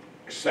term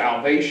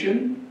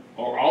salvation,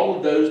 or all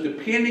of those,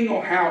 depending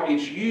on how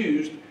it's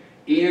used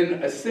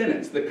in a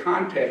sentence. The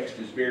context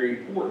is very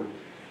important.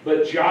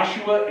 But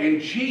Joshua and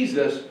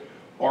Jesus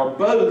are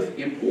both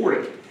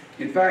important.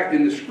 In fact,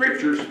 in the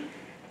scriptures,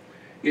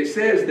 it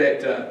says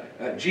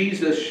that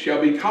Jesus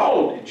shall be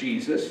called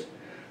Jesus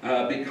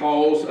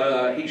because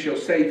he shall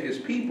save his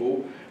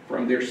people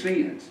from their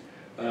sins.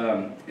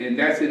 And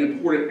that's an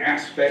important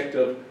aspect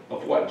of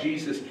what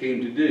Jesus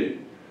came to do.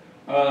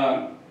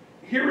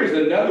 Here is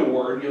another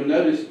word. You'll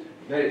notice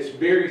that it's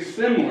very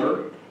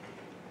similar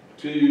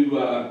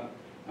to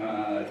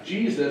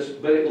Jesus,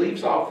 but it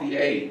leaves off the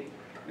A.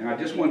 And I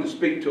just wanted to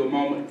speak to a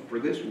moment for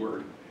this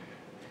word.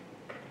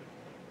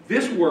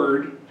 This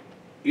word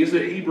is a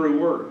Hebrew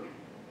word,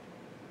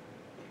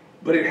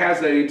 but it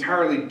has an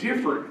entirely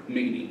different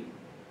meaning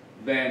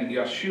than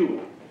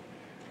Yeshua.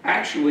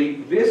 Actually,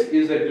 this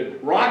is a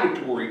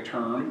derogatory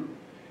term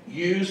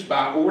used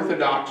by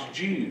Orthodox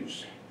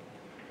Jews.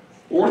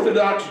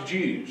 Orthodox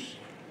Jews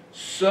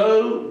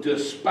so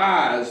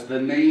despise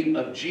the name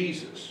of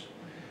Jesus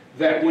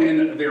that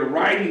when they're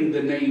writing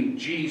the name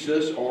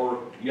Jesus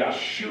or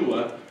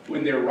Yeshua,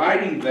 when they're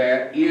writing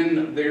that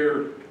in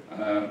their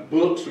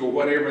books or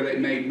whatever they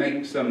may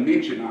make some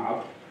mention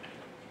of,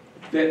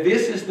 that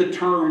this is the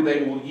term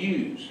they will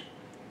use.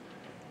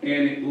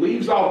 And it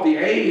leaves off the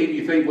A, and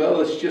you think,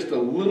 well, it's just a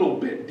little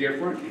bit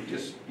different. It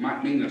just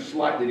might mean a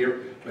slightly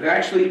different, but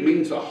actually it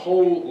means a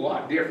whole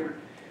lot different.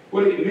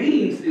 What it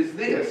means is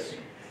this.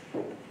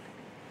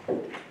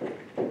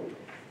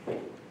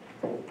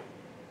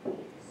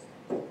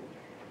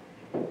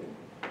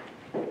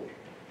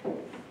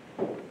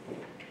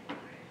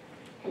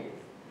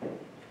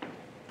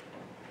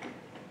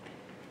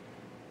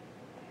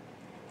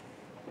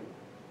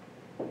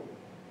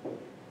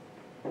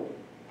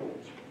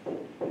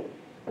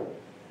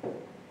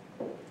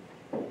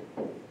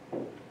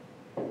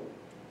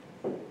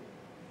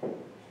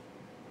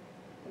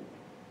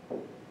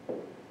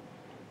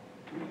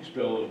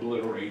 Spell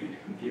obliterated.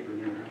 Can't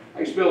remember.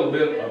 I spell a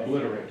bit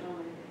obliterate.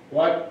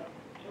 What?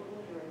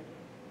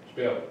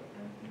 Spell it.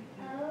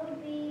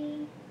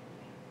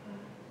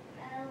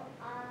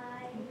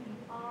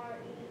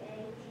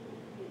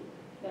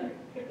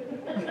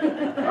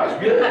 That's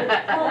good.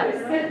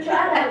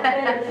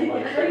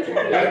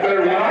 That's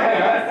better than I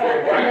have.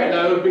 I got the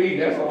OB,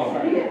 that's all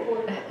right.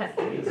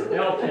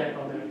 Spell check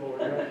on that board,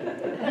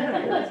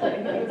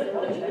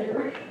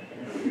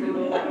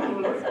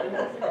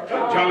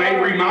 John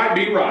Avery might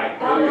be right.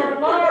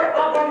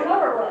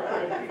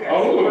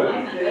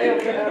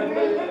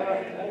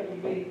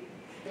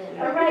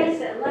 Erase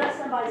it, let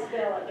somebody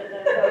spell it.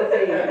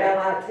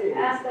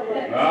 Ask the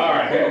lady. All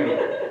right, handle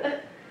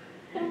it.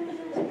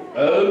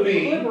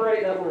 O-B,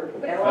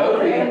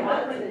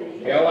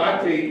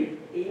 L-I-T,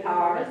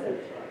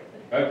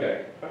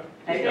 okay.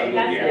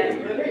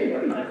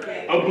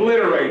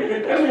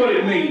 Obliterate. That's what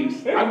it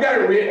means. I've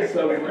got it written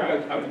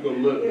somewhere. I was going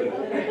to look.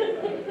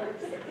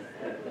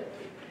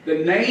 The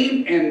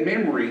name and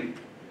memory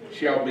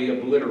shall be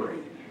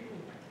obliterated.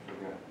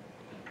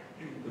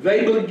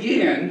 They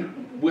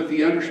begin with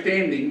the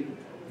understanding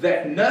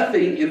that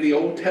nothing in the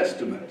Old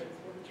Testament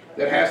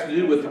that has to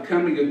do with the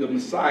coming of the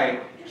Messiah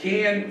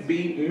can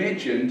be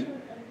mentioned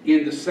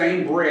in the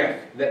same breath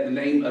that the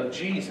name of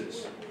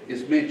Jesus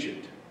is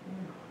mentioned.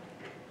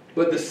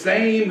 But the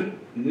same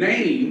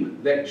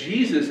name that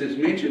Jesus is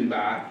mentioned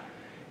by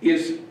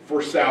is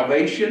for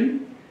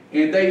salvation,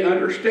 and they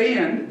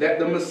understand that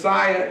the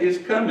Messiah is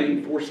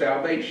coming for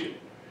salvation.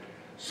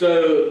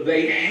 So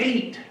they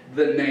hate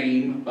the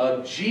name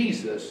of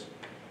Jesus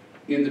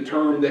in the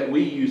term that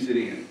we use it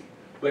in.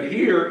 But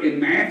here in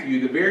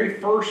Matthew, the very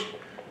first,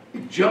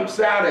 it jumps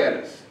out at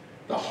us.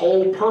 The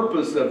whole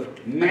purpose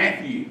of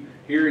Matthew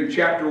here in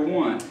chapter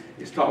 1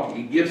 is talking.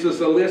 He gives us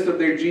a list of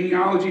their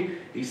genealogy.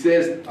 He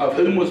says, of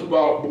whom was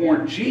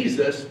born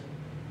Jesus,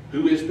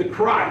 who is the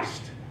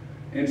Christ.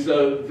 And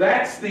so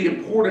that's the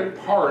important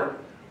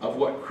part of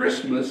what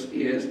Christmas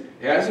is. It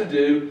has to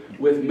do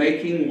with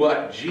making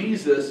what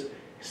Jesus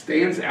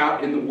stands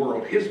out in the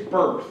world. His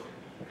birth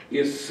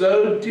is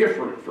so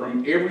different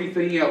from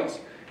everything else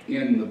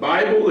in the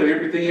Bible and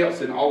everything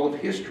else in all of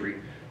history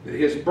that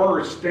his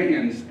birth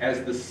stands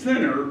as the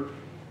center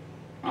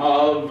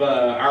of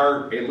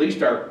at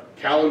least our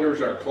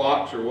calendars, our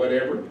clocks, or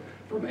whatever,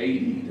 from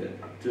AD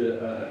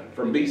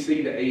from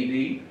BC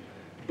to AD.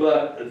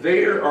 But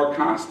they are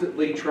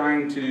constantly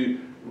trying to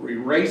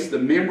erase the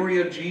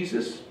memory of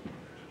Jesus.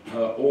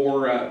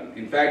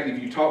 In fact,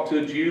 if you talk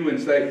to a Jew and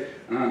say,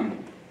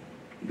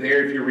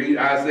 there, if you read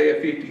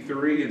Isaiah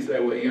 53 and say,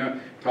 well,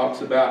 it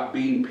talks about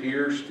being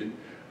pierced, and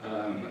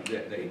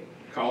that they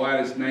call out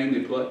his name,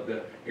 they pluck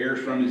the hairs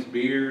from his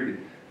beard,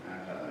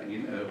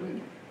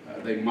 and,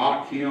 they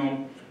mock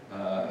him.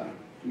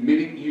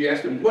 You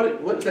ask them,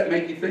 what does that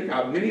make you think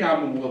of? Many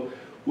of them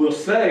will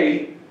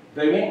say,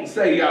 they won't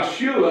say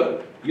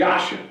Yeshua,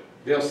 Yasha.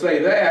 They'll say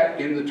that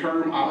in the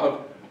term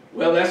of,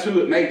 well, that's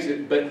who it makes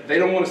it, but they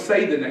don't want to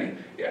say the name.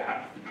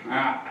 Yeah,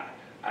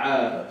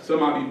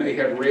 some of you may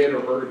have read or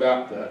heard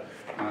about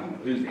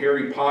who's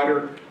Harry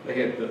Potter. They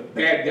had the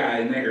bad guy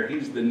in there.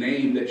 He's the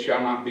name that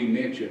shall not be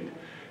mentioned.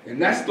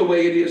 And that's the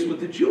way it is with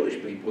the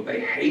Jewish people.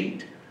 They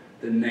hate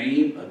the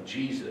name of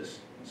Jesus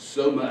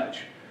so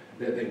much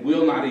that they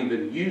will not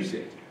even use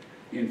it.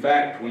 In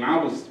fact,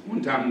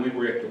 one time we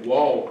were at the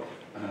wall,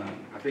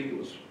 I think it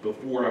was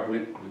before I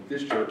went with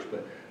this church,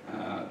 but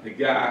the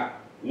guy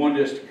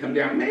wanted us to come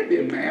down. It may have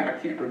been Matt, I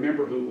can't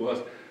remember who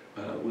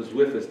it was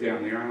with us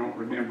down there, I don't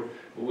remember.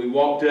 But we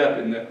walked up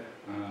and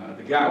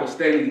the guy was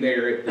standing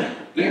there at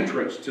the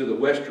entrance to the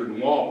western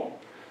wall.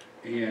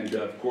 And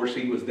of course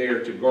he was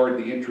there to guard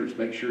the entrance,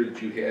 make sure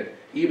that you had,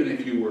 even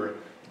if you were a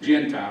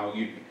Gentile,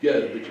 you could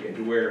go, but you had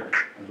to wear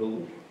a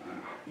little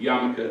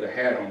yarmulke, the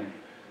hat on it.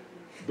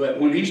 But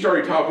when he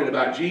started talking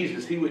about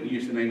Jesus, he wouldn't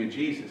use the name of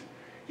Jesus.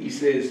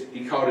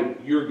 He called him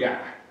your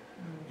guy,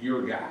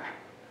 your guy.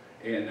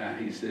 And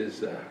he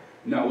says,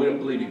 no, we don't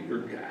believe in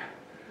your guy.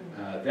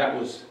 That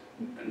was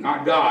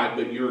not God,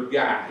 but your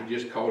guy. He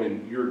just called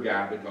him your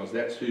guy because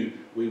that's who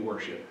we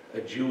worship,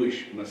 a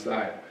Jewish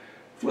Messiah.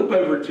 Flip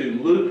over to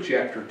Luke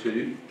chapter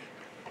 2.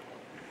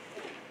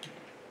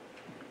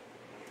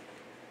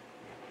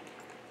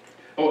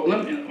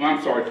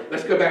 I'm sorry.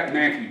 Let's go back to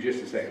Matthew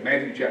just a second.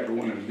 Matthew chapter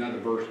 1, there's another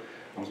verse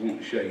I was wanting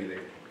to show you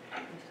there.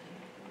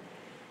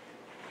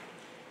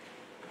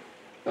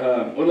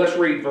 Well, let's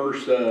read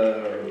verse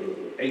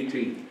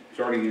 18,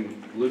 starting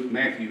in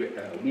Matthew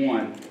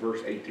 1,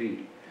 verse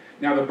 18.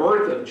 Now the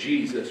birth of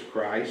Jesus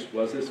Christ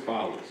was as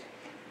follows.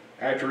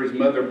 After his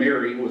mother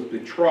Mary was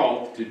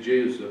betrothed to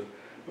Joseph,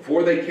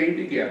 before they came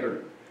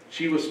together,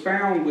 she was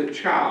found with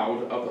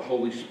child of the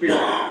Holy Spirit.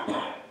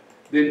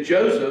 Then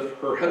Joseph,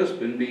 her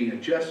husband, being a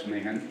just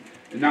man,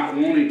 and not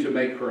wanting to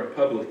make her a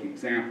public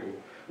example,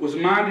 was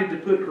minded to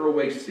put her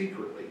away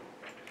secretly.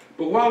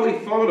 But while he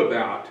thought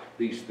about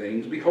these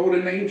things, behold,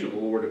 an angel of the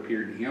Lord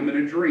appeared to him in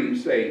a dream,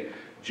 saying,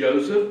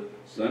 Joseph,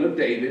 son of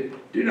David,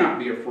 do not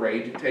be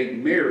afraid to take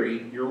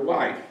Mary, your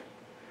wife.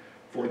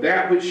 For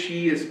that which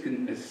she is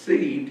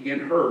conceived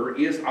in her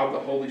is of the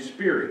Holy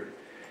Spirit.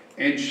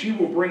 And she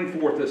will bring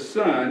forth a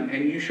son,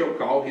 and you shall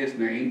call his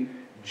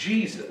name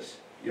Jesus,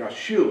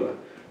 Yeshua,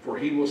 for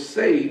he will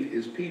save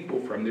his people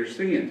from their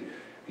sins.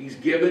 He's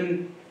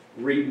given,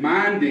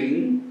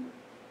 reminding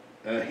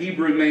a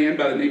Hebrew man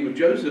by the name of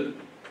Joseph,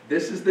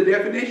 this is the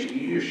definition.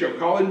 You shall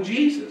call him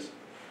Jesus,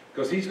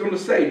 because he's going to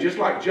save, just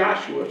like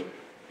Joshua,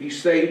 he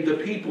saved the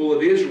people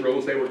of Israel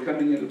as they were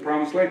coming into the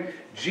promised land.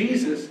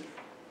 Jesus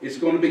is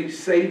going to be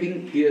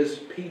saving his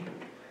people.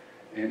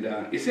 And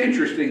it's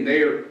interesting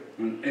there,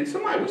 and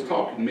somebody was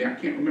talking to me, I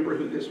can't remember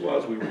who this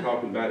was, we were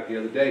talking about it the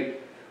other day.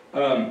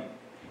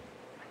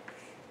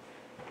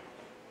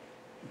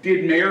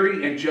 Did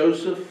Mary and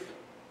Joseph,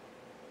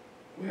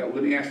 well,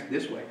 let me ask it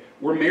this way.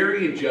 Were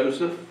Mary and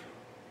Joseph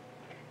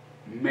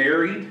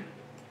married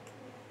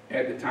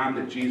at the time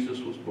that Jesus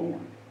was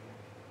born?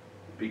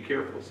 Be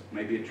careful, it's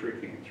maybe a trick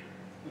answer.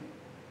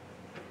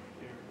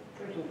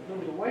 There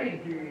was a waiting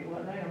period,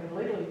 wasn't there? I mean,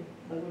 legally,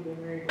 they would have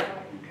been married,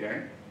 right?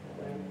 Okay.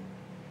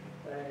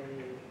 They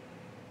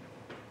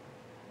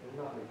have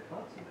not been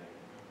consummated.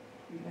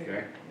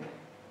 Okay.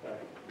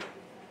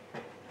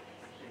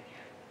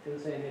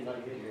 didn't say anything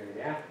about getting married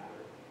after.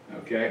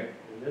 Okay?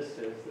 And this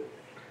says that,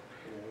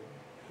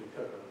 he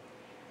took her.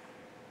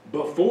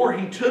 Before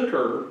he took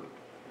her,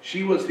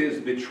 she was his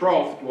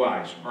betrothed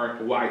wife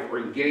or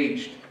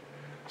engaged.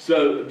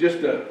 So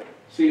just to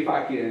see if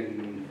I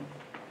can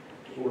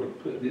sort of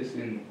put this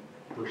in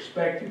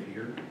perspective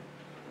here.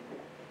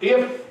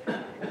 If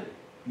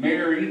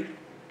Mary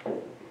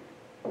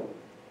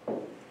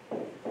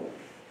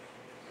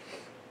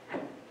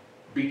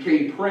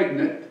became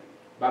pregnant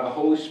by the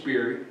Holy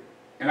Spirit,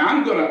 and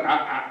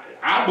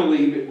I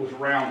believe it was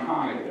around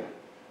Hanukkah.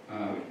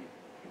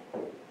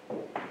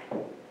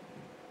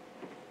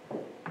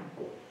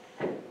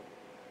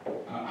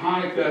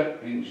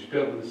 Hanukkah, and you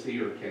spelled with a C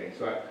or a K,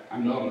 so I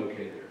know I'm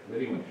okay there. But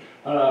anyway,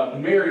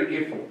 Mary,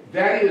 if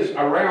that is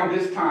around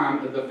this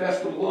time of the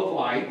Festival of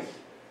Lights,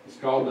 it's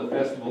called the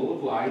Festival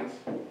of Lights,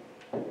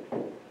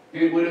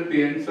 it would have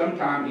been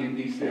sometime in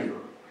December.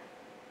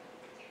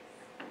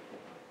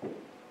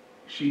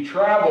 She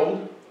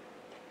traveled,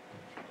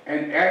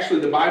 and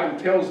actually the Bible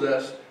tells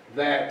us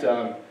that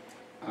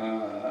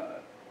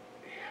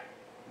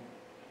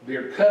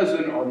their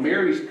cousin, or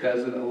Mary's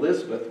cousin,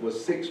 Elizabeth,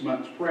 was 6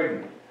 months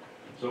pregnant.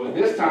 So at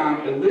this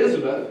time,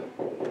 Elizabeth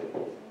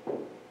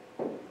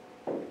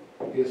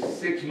is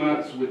 6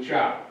 months with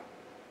child.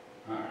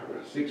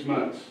 6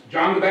 months.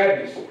 John the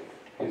Baptist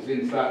is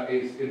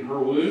in her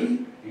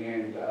womb,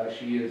 and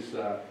she is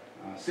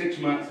 6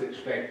 months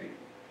expecting.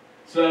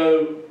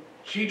 So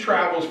she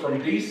travels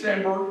from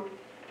December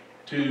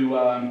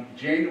to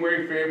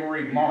January,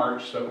 February,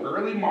 March. So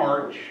early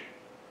March,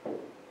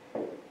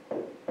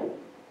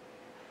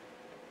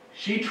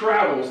 she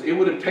travels. It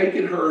would have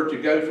taken her to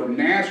go from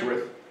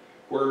Nazareth,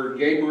 where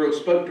Gabriel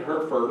spoke to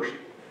her first,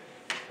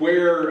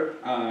 where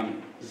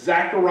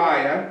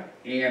Zachariah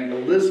and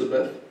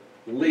Elizabeth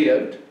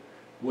lived,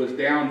 was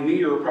down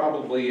near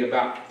probably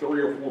about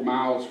 3 or 4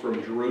 miles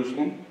from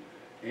Jerusalem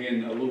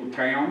in a little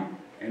town.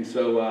 And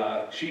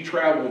so she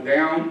traveled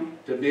down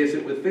to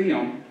visit with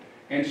them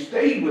and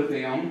stayed with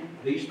them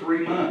these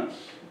 3 months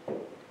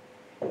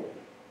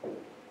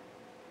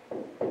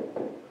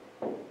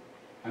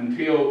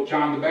until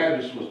John the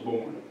Baptist was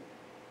born.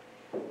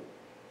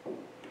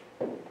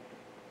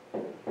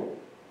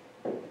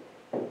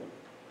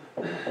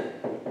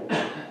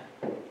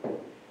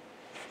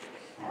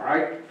 All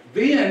right,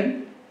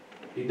 then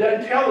he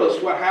doesn't tell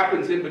us what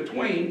happens in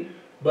between,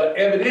 but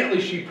evidently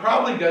she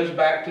probably goes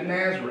back to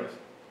Nazareth.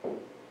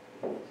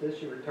 Says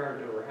she returned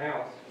to her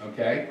house.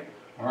 Okay,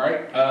 all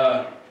right.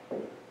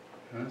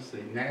 Let's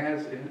see,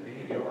 Nazareth,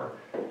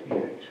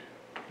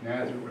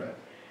 Nazareth.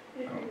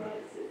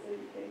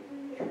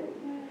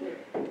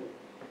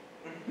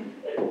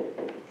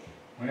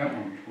 Well,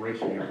 I'm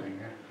erasing everything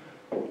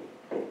now.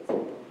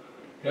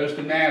 Goes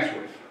to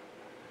Nazareth.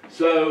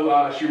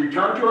 So she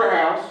returned to her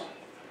house.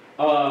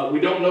 We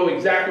don't know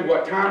exactly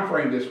what time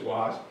frame this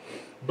was,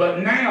 but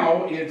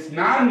now it's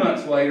 9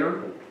 months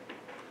later,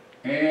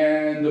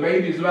 and the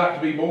baby is about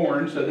to be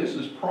born. So this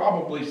is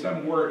probably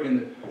somewhere in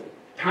the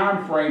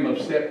time frame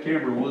of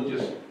September. We'll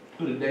just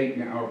put a date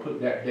now, or put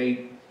that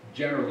date,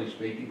 generally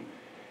speaking.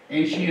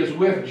 And she is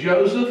with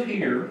Joseph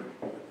here,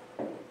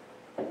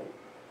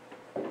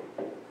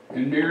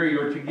 and Mary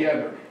are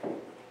together.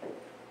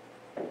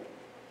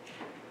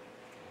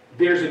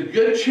 There's a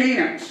good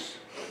chance,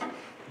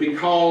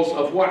 because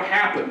of what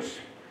happens,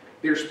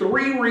 there's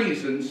 3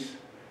 reasons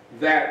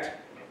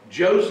that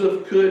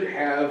Joseph could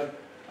have,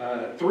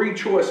 3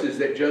 choices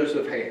that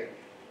Joseph had.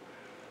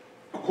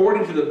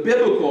 According to the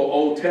biblical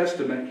Old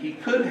Testament, he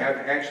could have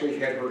actually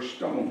had her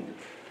stoned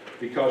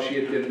because she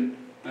had been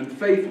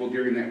unfaithful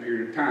during that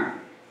period of time.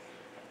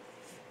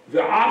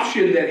 The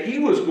option that he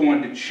was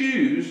going to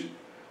choose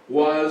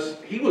was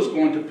he was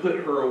going to put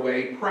her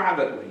away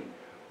privately,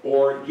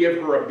 or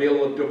give her a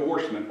bill of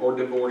divorcement, or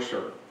divorce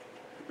her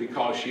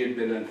because she had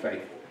been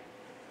unfaithful.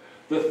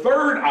 The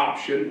third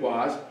option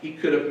was he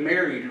could have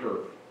married her.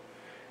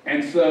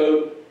 And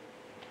so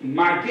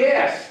my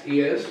guess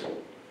is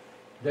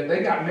that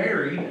they got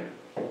married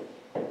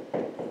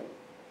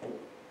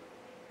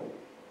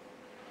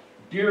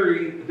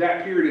during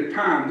that period of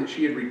time that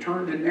she had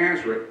returned to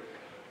Nazareth,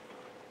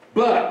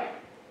 but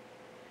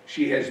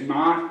she has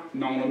not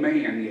known a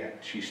man yet.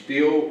 She's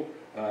still,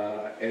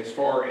 as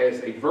far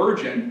as a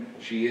virgin,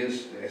 she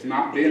has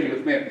not been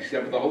with men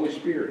except for the Holy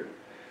Spirit.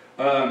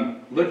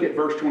 Look at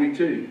verse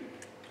 22.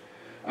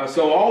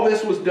 So all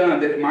this was done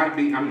that it might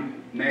be,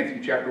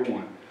 Matthew chapter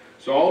 1.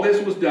 So all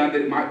this was done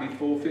that it might be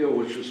fulfilled,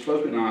 which was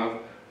spoken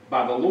of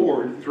by the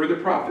Lord through the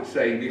prophet,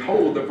 saying,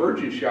 Behold, the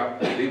virgin shall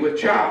be with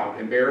child,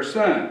 and bear a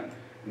son,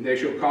 and they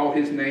shall call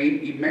his name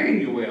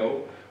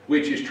Emmanuel,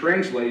 which is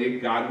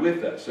translated God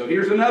with us. So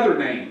here's another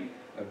name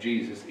of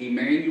Jesus,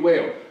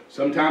 Emmanuel.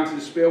 Sometimes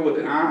it's spelled with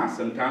an I,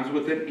 sometimes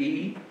with an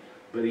E,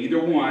 but either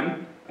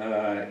one,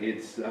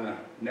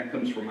 that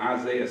comes from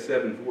Isaiah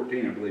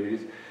 7:14, I believe it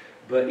is.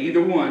 But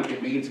either one,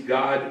 it means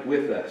God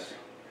with us.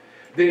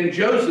 Then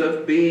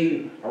Joseph,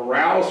 being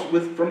aroused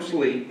from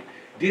sleep,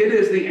 did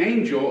as the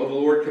angel of the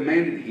Lord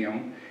commanded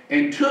him,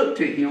 and took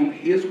to him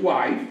his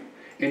wife,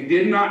 and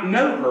did not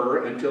know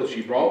her until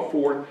she brought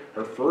forth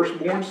her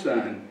firstborn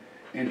son,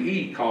 and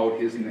he called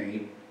his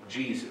name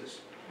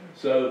Jesus.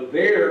 So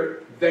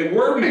there, they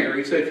were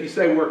married. So if you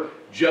say, were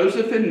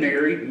Joseph and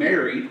Mary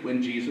married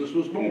when Jesus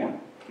was born?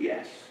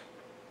 Yes.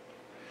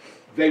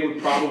 They would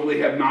probably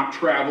have not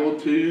traveled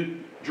to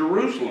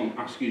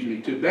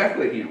to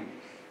Bethlehem,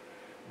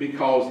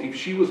 because if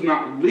she was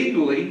not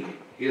legally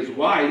his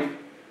wife,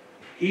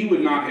 he would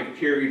not have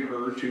carried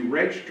her to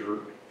register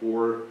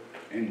for.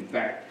 In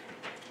fact,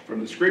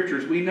 from the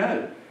scriptures we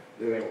know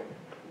that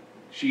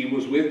she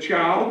was with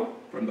child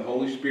from the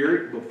Holy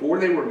Spirit before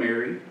they were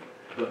married,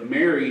 but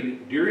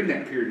married during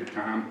that period of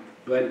time.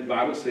 But the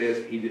Bible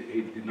says he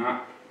did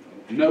not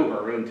know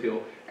her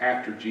until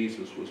after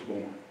Jesus was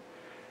born.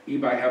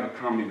 Anybody have a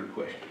comment or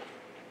question?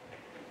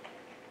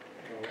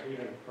 Well,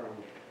 even from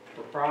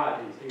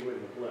proprieties, he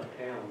wouldn't have left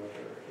town with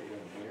her if he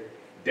wasn't married.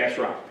 That's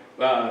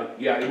right.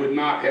 Yeah, it would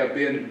not have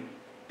been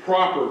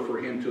proper for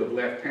him to have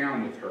left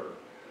town with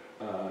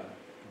her.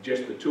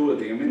 Just the two of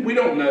them. And we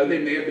don't know, they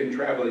may have been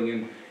traveling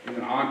in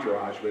an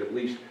entourage, but at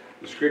least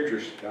the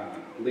scriptures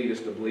lead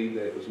us to believe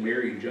that it was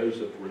Mary and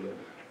Joseph were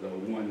the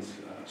ones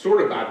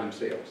sort of by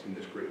themselves in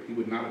this group. He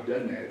would not have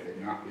done that if they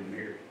had not been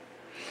married.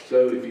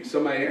 So if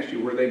somebody asked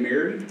you, were they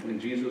married when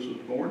Jesus was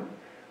born?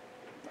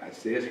 It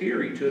says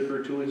here he took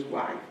her to his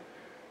wife.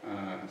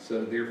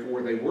 So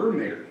therefore they were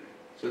married.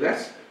 So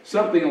that's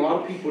something a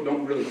lot of people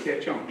don't really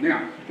catch on.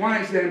 Now, why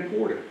is that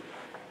important?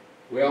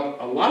 Well,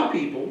 a lot of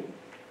people,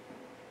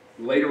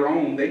 later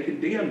on, they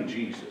condemned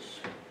Jesus.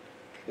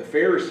 The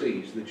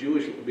Pharisees, the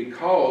Jewish,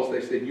 because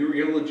they said, you're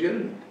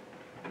illegitimate.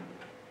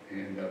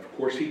 And of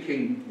course, he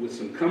came with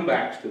some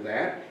comebacks to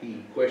that.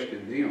 He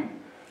questioned them.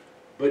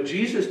 But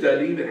Jesus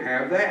doesn't even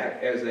have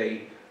that as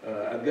a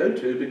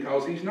go-to,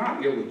 because he's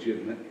not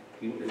illegitimate.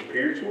 His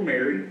parents were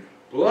married,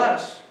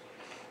 plus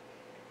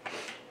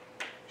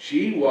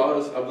she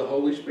was of the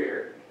Holy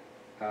Spirit,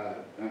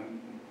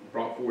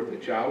 brought forth a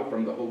child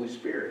from the Holy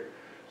Spirit.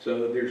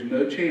 So there's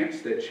no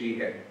chance that she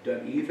had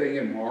done anything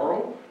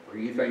immoral or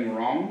anything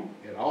wrong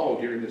at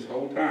all during this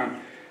whole time.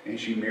 And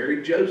she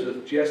married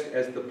Joseph just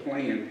as the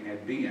plan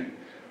had been.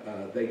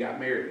 They got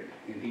married,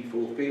 and he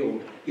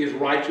fulfilled his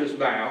righteous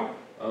vow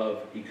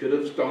of, he could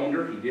have stoned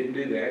her, he didn't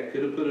do that,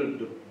 could have put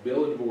a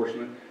bill of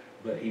divorcement,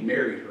 but he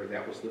married her.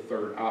 That was the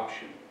third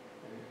option.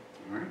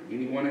 All right,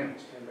 anyone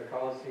else? And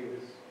because he was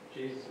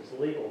Jesus'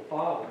 legal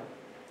father,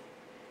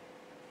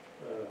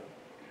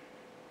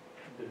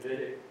 the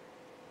Davidic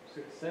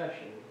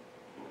succession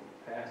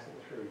passing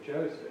through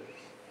Joseph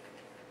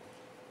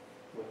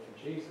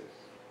with Jesus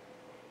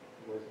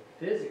was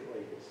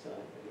physically his son,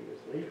 but he was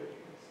legally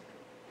his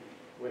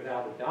son.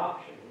 Without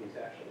adoption, he's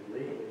actually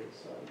legally his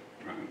son.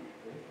 Right.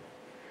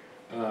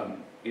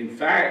 In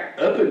fact,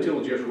 up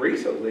until just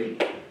recently,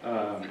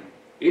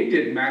 it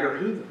didn't matter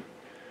who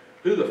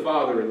the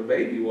father of the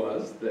baby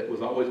was. That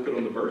was always put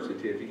on the birth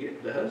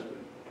certificate. The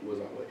husband was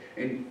always,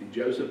 and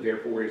Joseph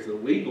therefore is the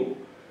legal,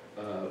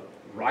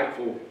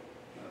 rightful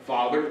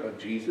father of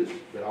Jesus,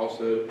 but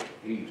also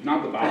he's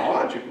not the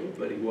biological,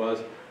 but he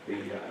was the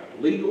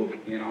legal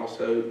and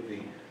also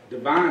the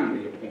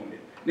divinely appointed.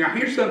 Now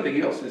here's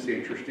something else that's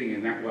interesting,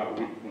 and that's what I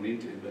went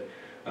into, but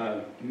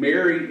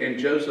Mary and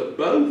Joseph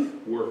both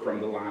were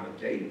from the line of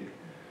David.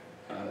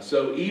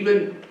 So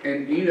even,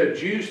 and you know,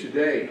 Jews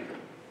today,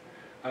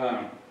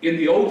 in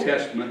the Old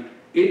Testament,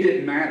 it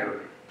didn't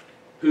matter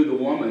who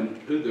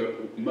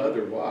the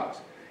mother was.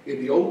 In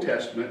the Old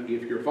Testament,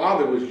 if your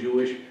father was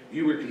Jewish,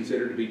 you were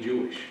considered to be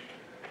Jewish.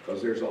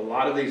 Because there's a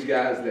lot of these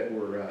guys that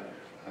were,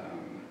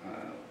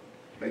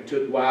 they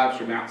took wives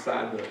from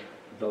outside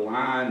the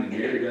line and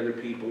married other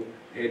people,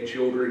 had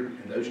children,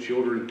 and those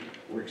children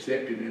were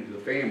accepted into the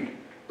family.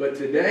 But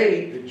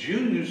today, the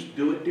Jews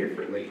do it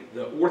differently.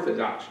 The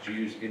Orthodox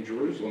Jews in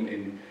Jerusalem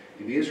and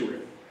in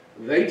Israel,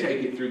 they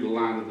take it through the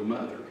line of the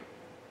mother.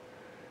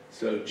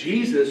 So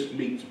Jesus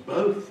meets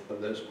both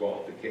of those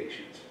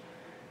qualifications.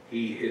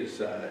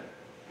 His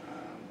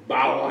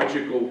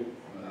biological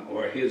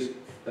or his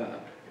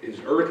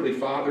earthly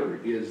father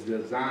is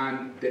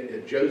designed.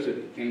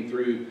 Joseph came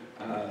through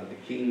the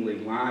kingly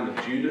line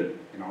of Judah,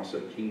 and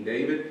also King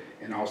David,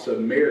 and also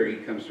Mary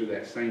comes through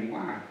that same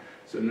line.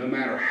 So no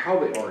matter how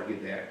they argue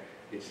that,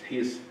 it's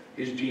his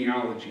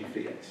genealogy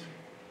fits.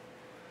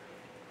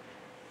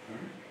 All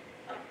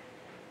right.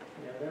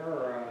 Yeah, there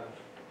are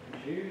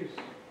Jews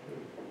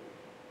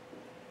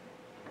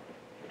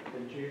who've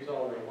been Jews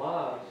all their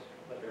lives,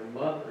 but their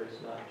mother is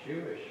not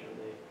Jewish, and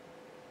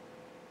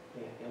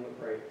they can't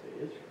immigrate to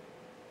Israel.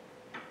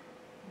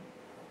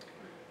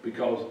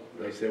 Because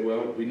they say,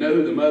 well, we know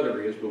who the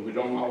mother is, but we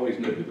don't always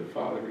know who the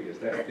father is.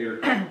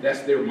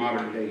 That's their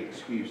modern day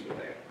excuse of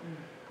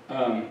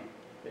that.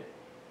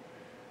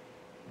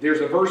 There's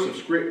a verse of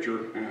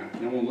scripture, and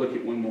I want to look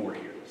at one more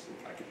here. Let's see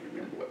if I can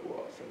remember what it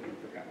was. I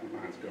forgot, my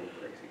mind's going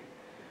crazy.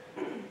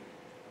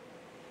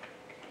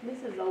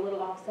 This is a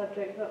little off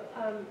subject, but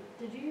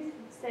did you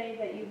say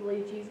that you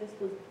believe Jesus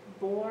was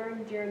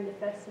born during the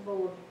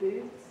festival of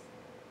booths?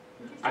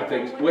 I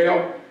think,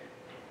 well,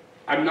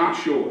 I'm not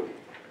sure.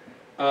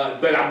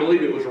 But I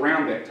believe it was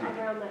around that time.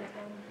 Around that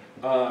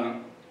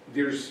time.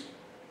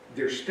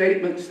 There's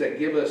statements that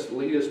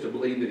lead us to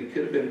believe that he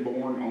could have been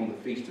born on the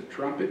Feast of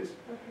Trumpets,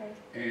 Okay.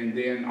 and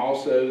then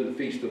also the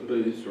Feast of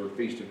Booths or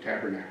Feast of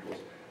Tabernacles.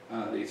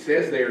 It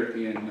says there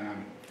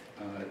in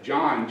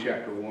John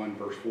chapter 1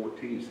 verse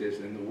 14, it says,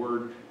 and the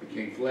Word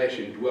became flesh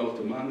and dwelt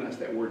among us.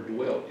 That word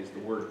dwelt is the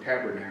word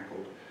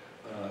tabernacled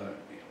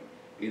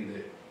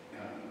in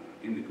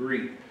the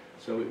Greek.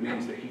 So it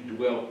means that he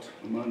dwelt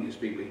among his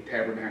people, he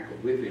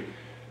tabernacled with him.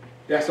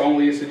 That's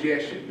only a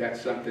suggestion.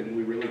 That's something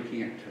we really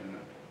can't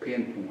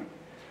pinpoint.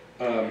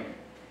 I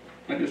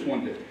just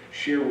wanted to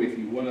share with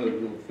you one other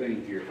little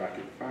thing here, if I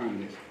could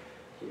find this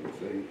little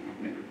thing. I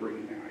meant to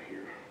bring it out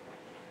here.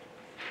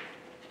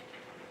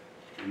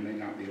 I may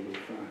not be able to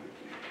find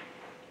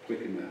it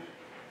quick enough.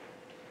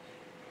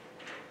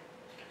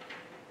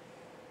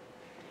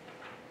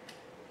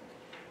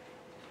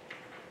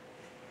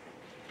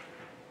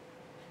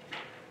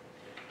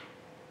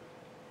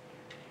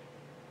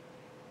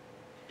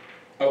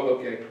 Oh,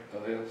 okay.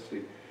 Let's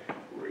see.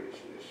 Where is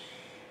this?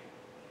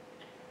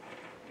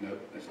 No,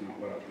 that's not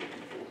what I was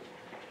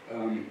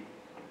looking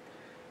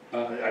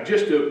for.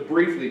 Just to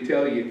briefly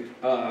tell you,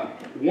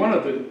 one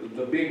of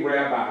the big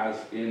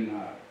rabbis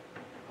in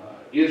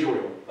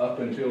Israel up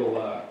until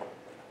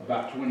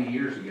about 20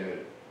 years ago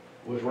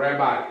was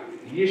Rabbi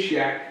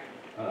Yishak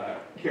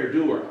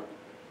Kerdura.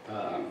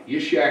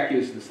 Yishak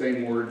is the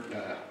same word,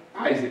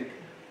 Isaac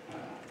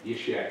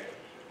Yishak.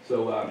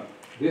 So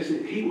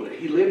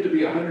he lived to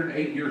be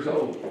 108 years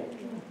old.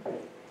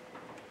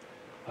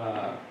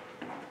 If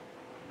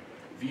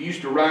you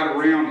used to ride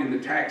around in the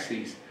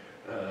taxis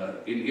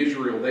in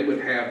Israel, they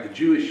would have, the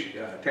Jewish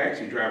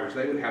taxi drivers,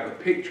 they would have a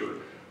picture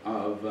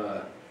of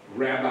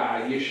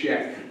Rabbi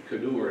Yishak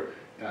Kerdura.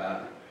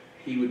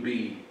 He would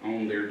be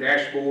on their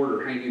dashboard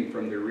or hanging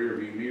from their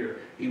rearview mirror.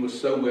 He was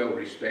so well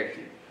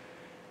respected.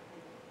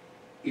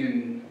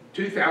 In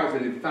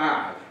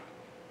 2005,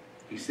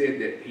 he said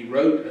that he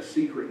wrote a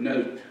secret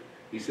note.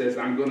 He says,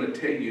 I'm going to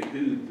tell you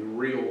who the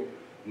real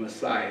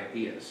Messiah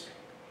is.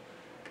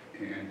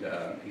 And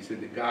he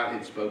said that God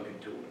had spoken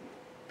to him.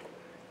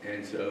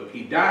 And so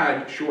he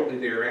died shortly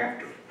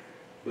thereafter.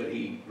 But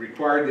he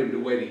required them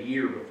to wait a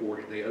year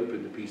before they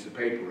opened the piece of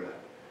paper up.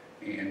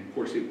 And of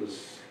course it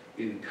was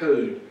in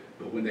code,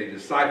 but when they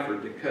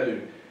deciphered the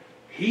code,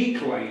 he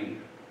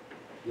claimed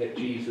that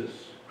Jesus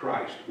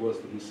Christ was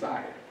the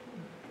Messiah.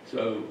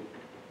 So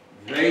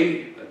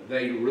they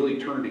really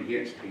turned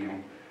against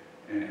him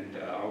and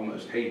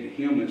almost hated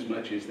him as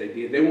much as they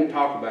did. They won't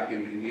talk about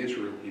him in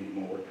Israel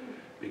anymore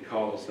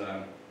because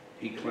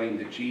he claimed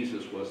that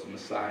Jesus was the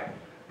Messiah.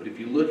 But if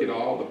you look at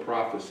all the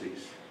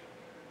prophecies,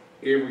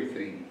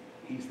 everything,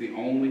 he's the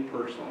only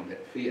person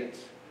that fits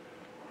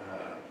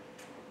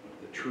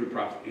the true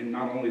prophet. And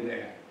not only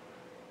that,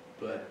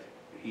 but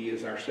he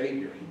is our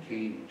Savior. He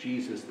came,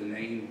 Jesus, the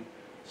name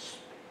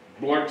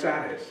blurts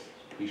out us.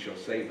 He shall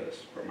save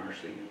us from our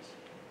sins.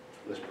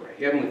 Let's pray.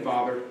 Heavenly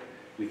Father,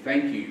 we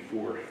thank you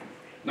for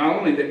not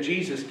only that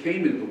Jesus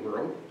came into the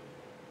world,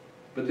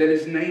 but that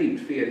his name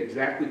fit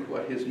exactly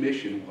what his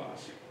mission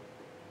was,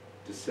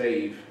 to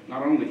save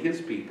not only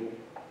his people,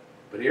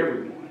 but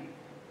everyone.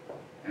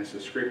 As the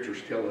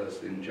scriptures tell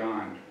us in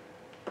John,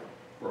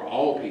 for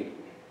all people,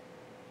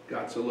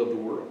 God so loved the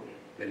world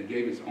that he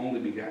gave his only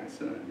begotten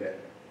Son, that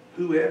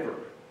whoever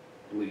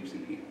believes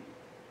in him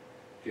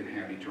can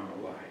have eternal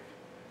life.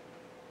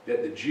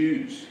 That the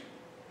Jews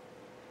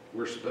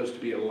were supposed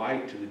to be a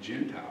light to the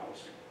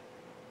Gentiles,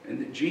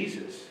 and that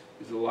Jesus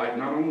is a light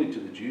not only to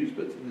the Jews,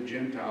 but to the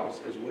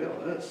Gentiles as well,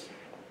 us.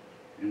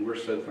 And we're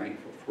so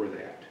thankful for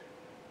that.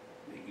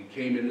 That you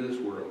came into this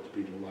world to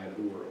be the light of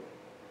the world.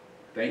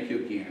 Thank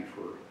you again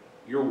for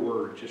your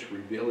word just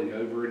revealing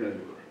over and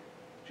over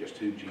just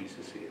who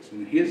Jesus is.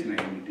 In his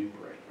name we do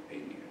pray.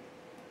 Amen.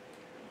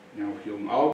 Now if you'll all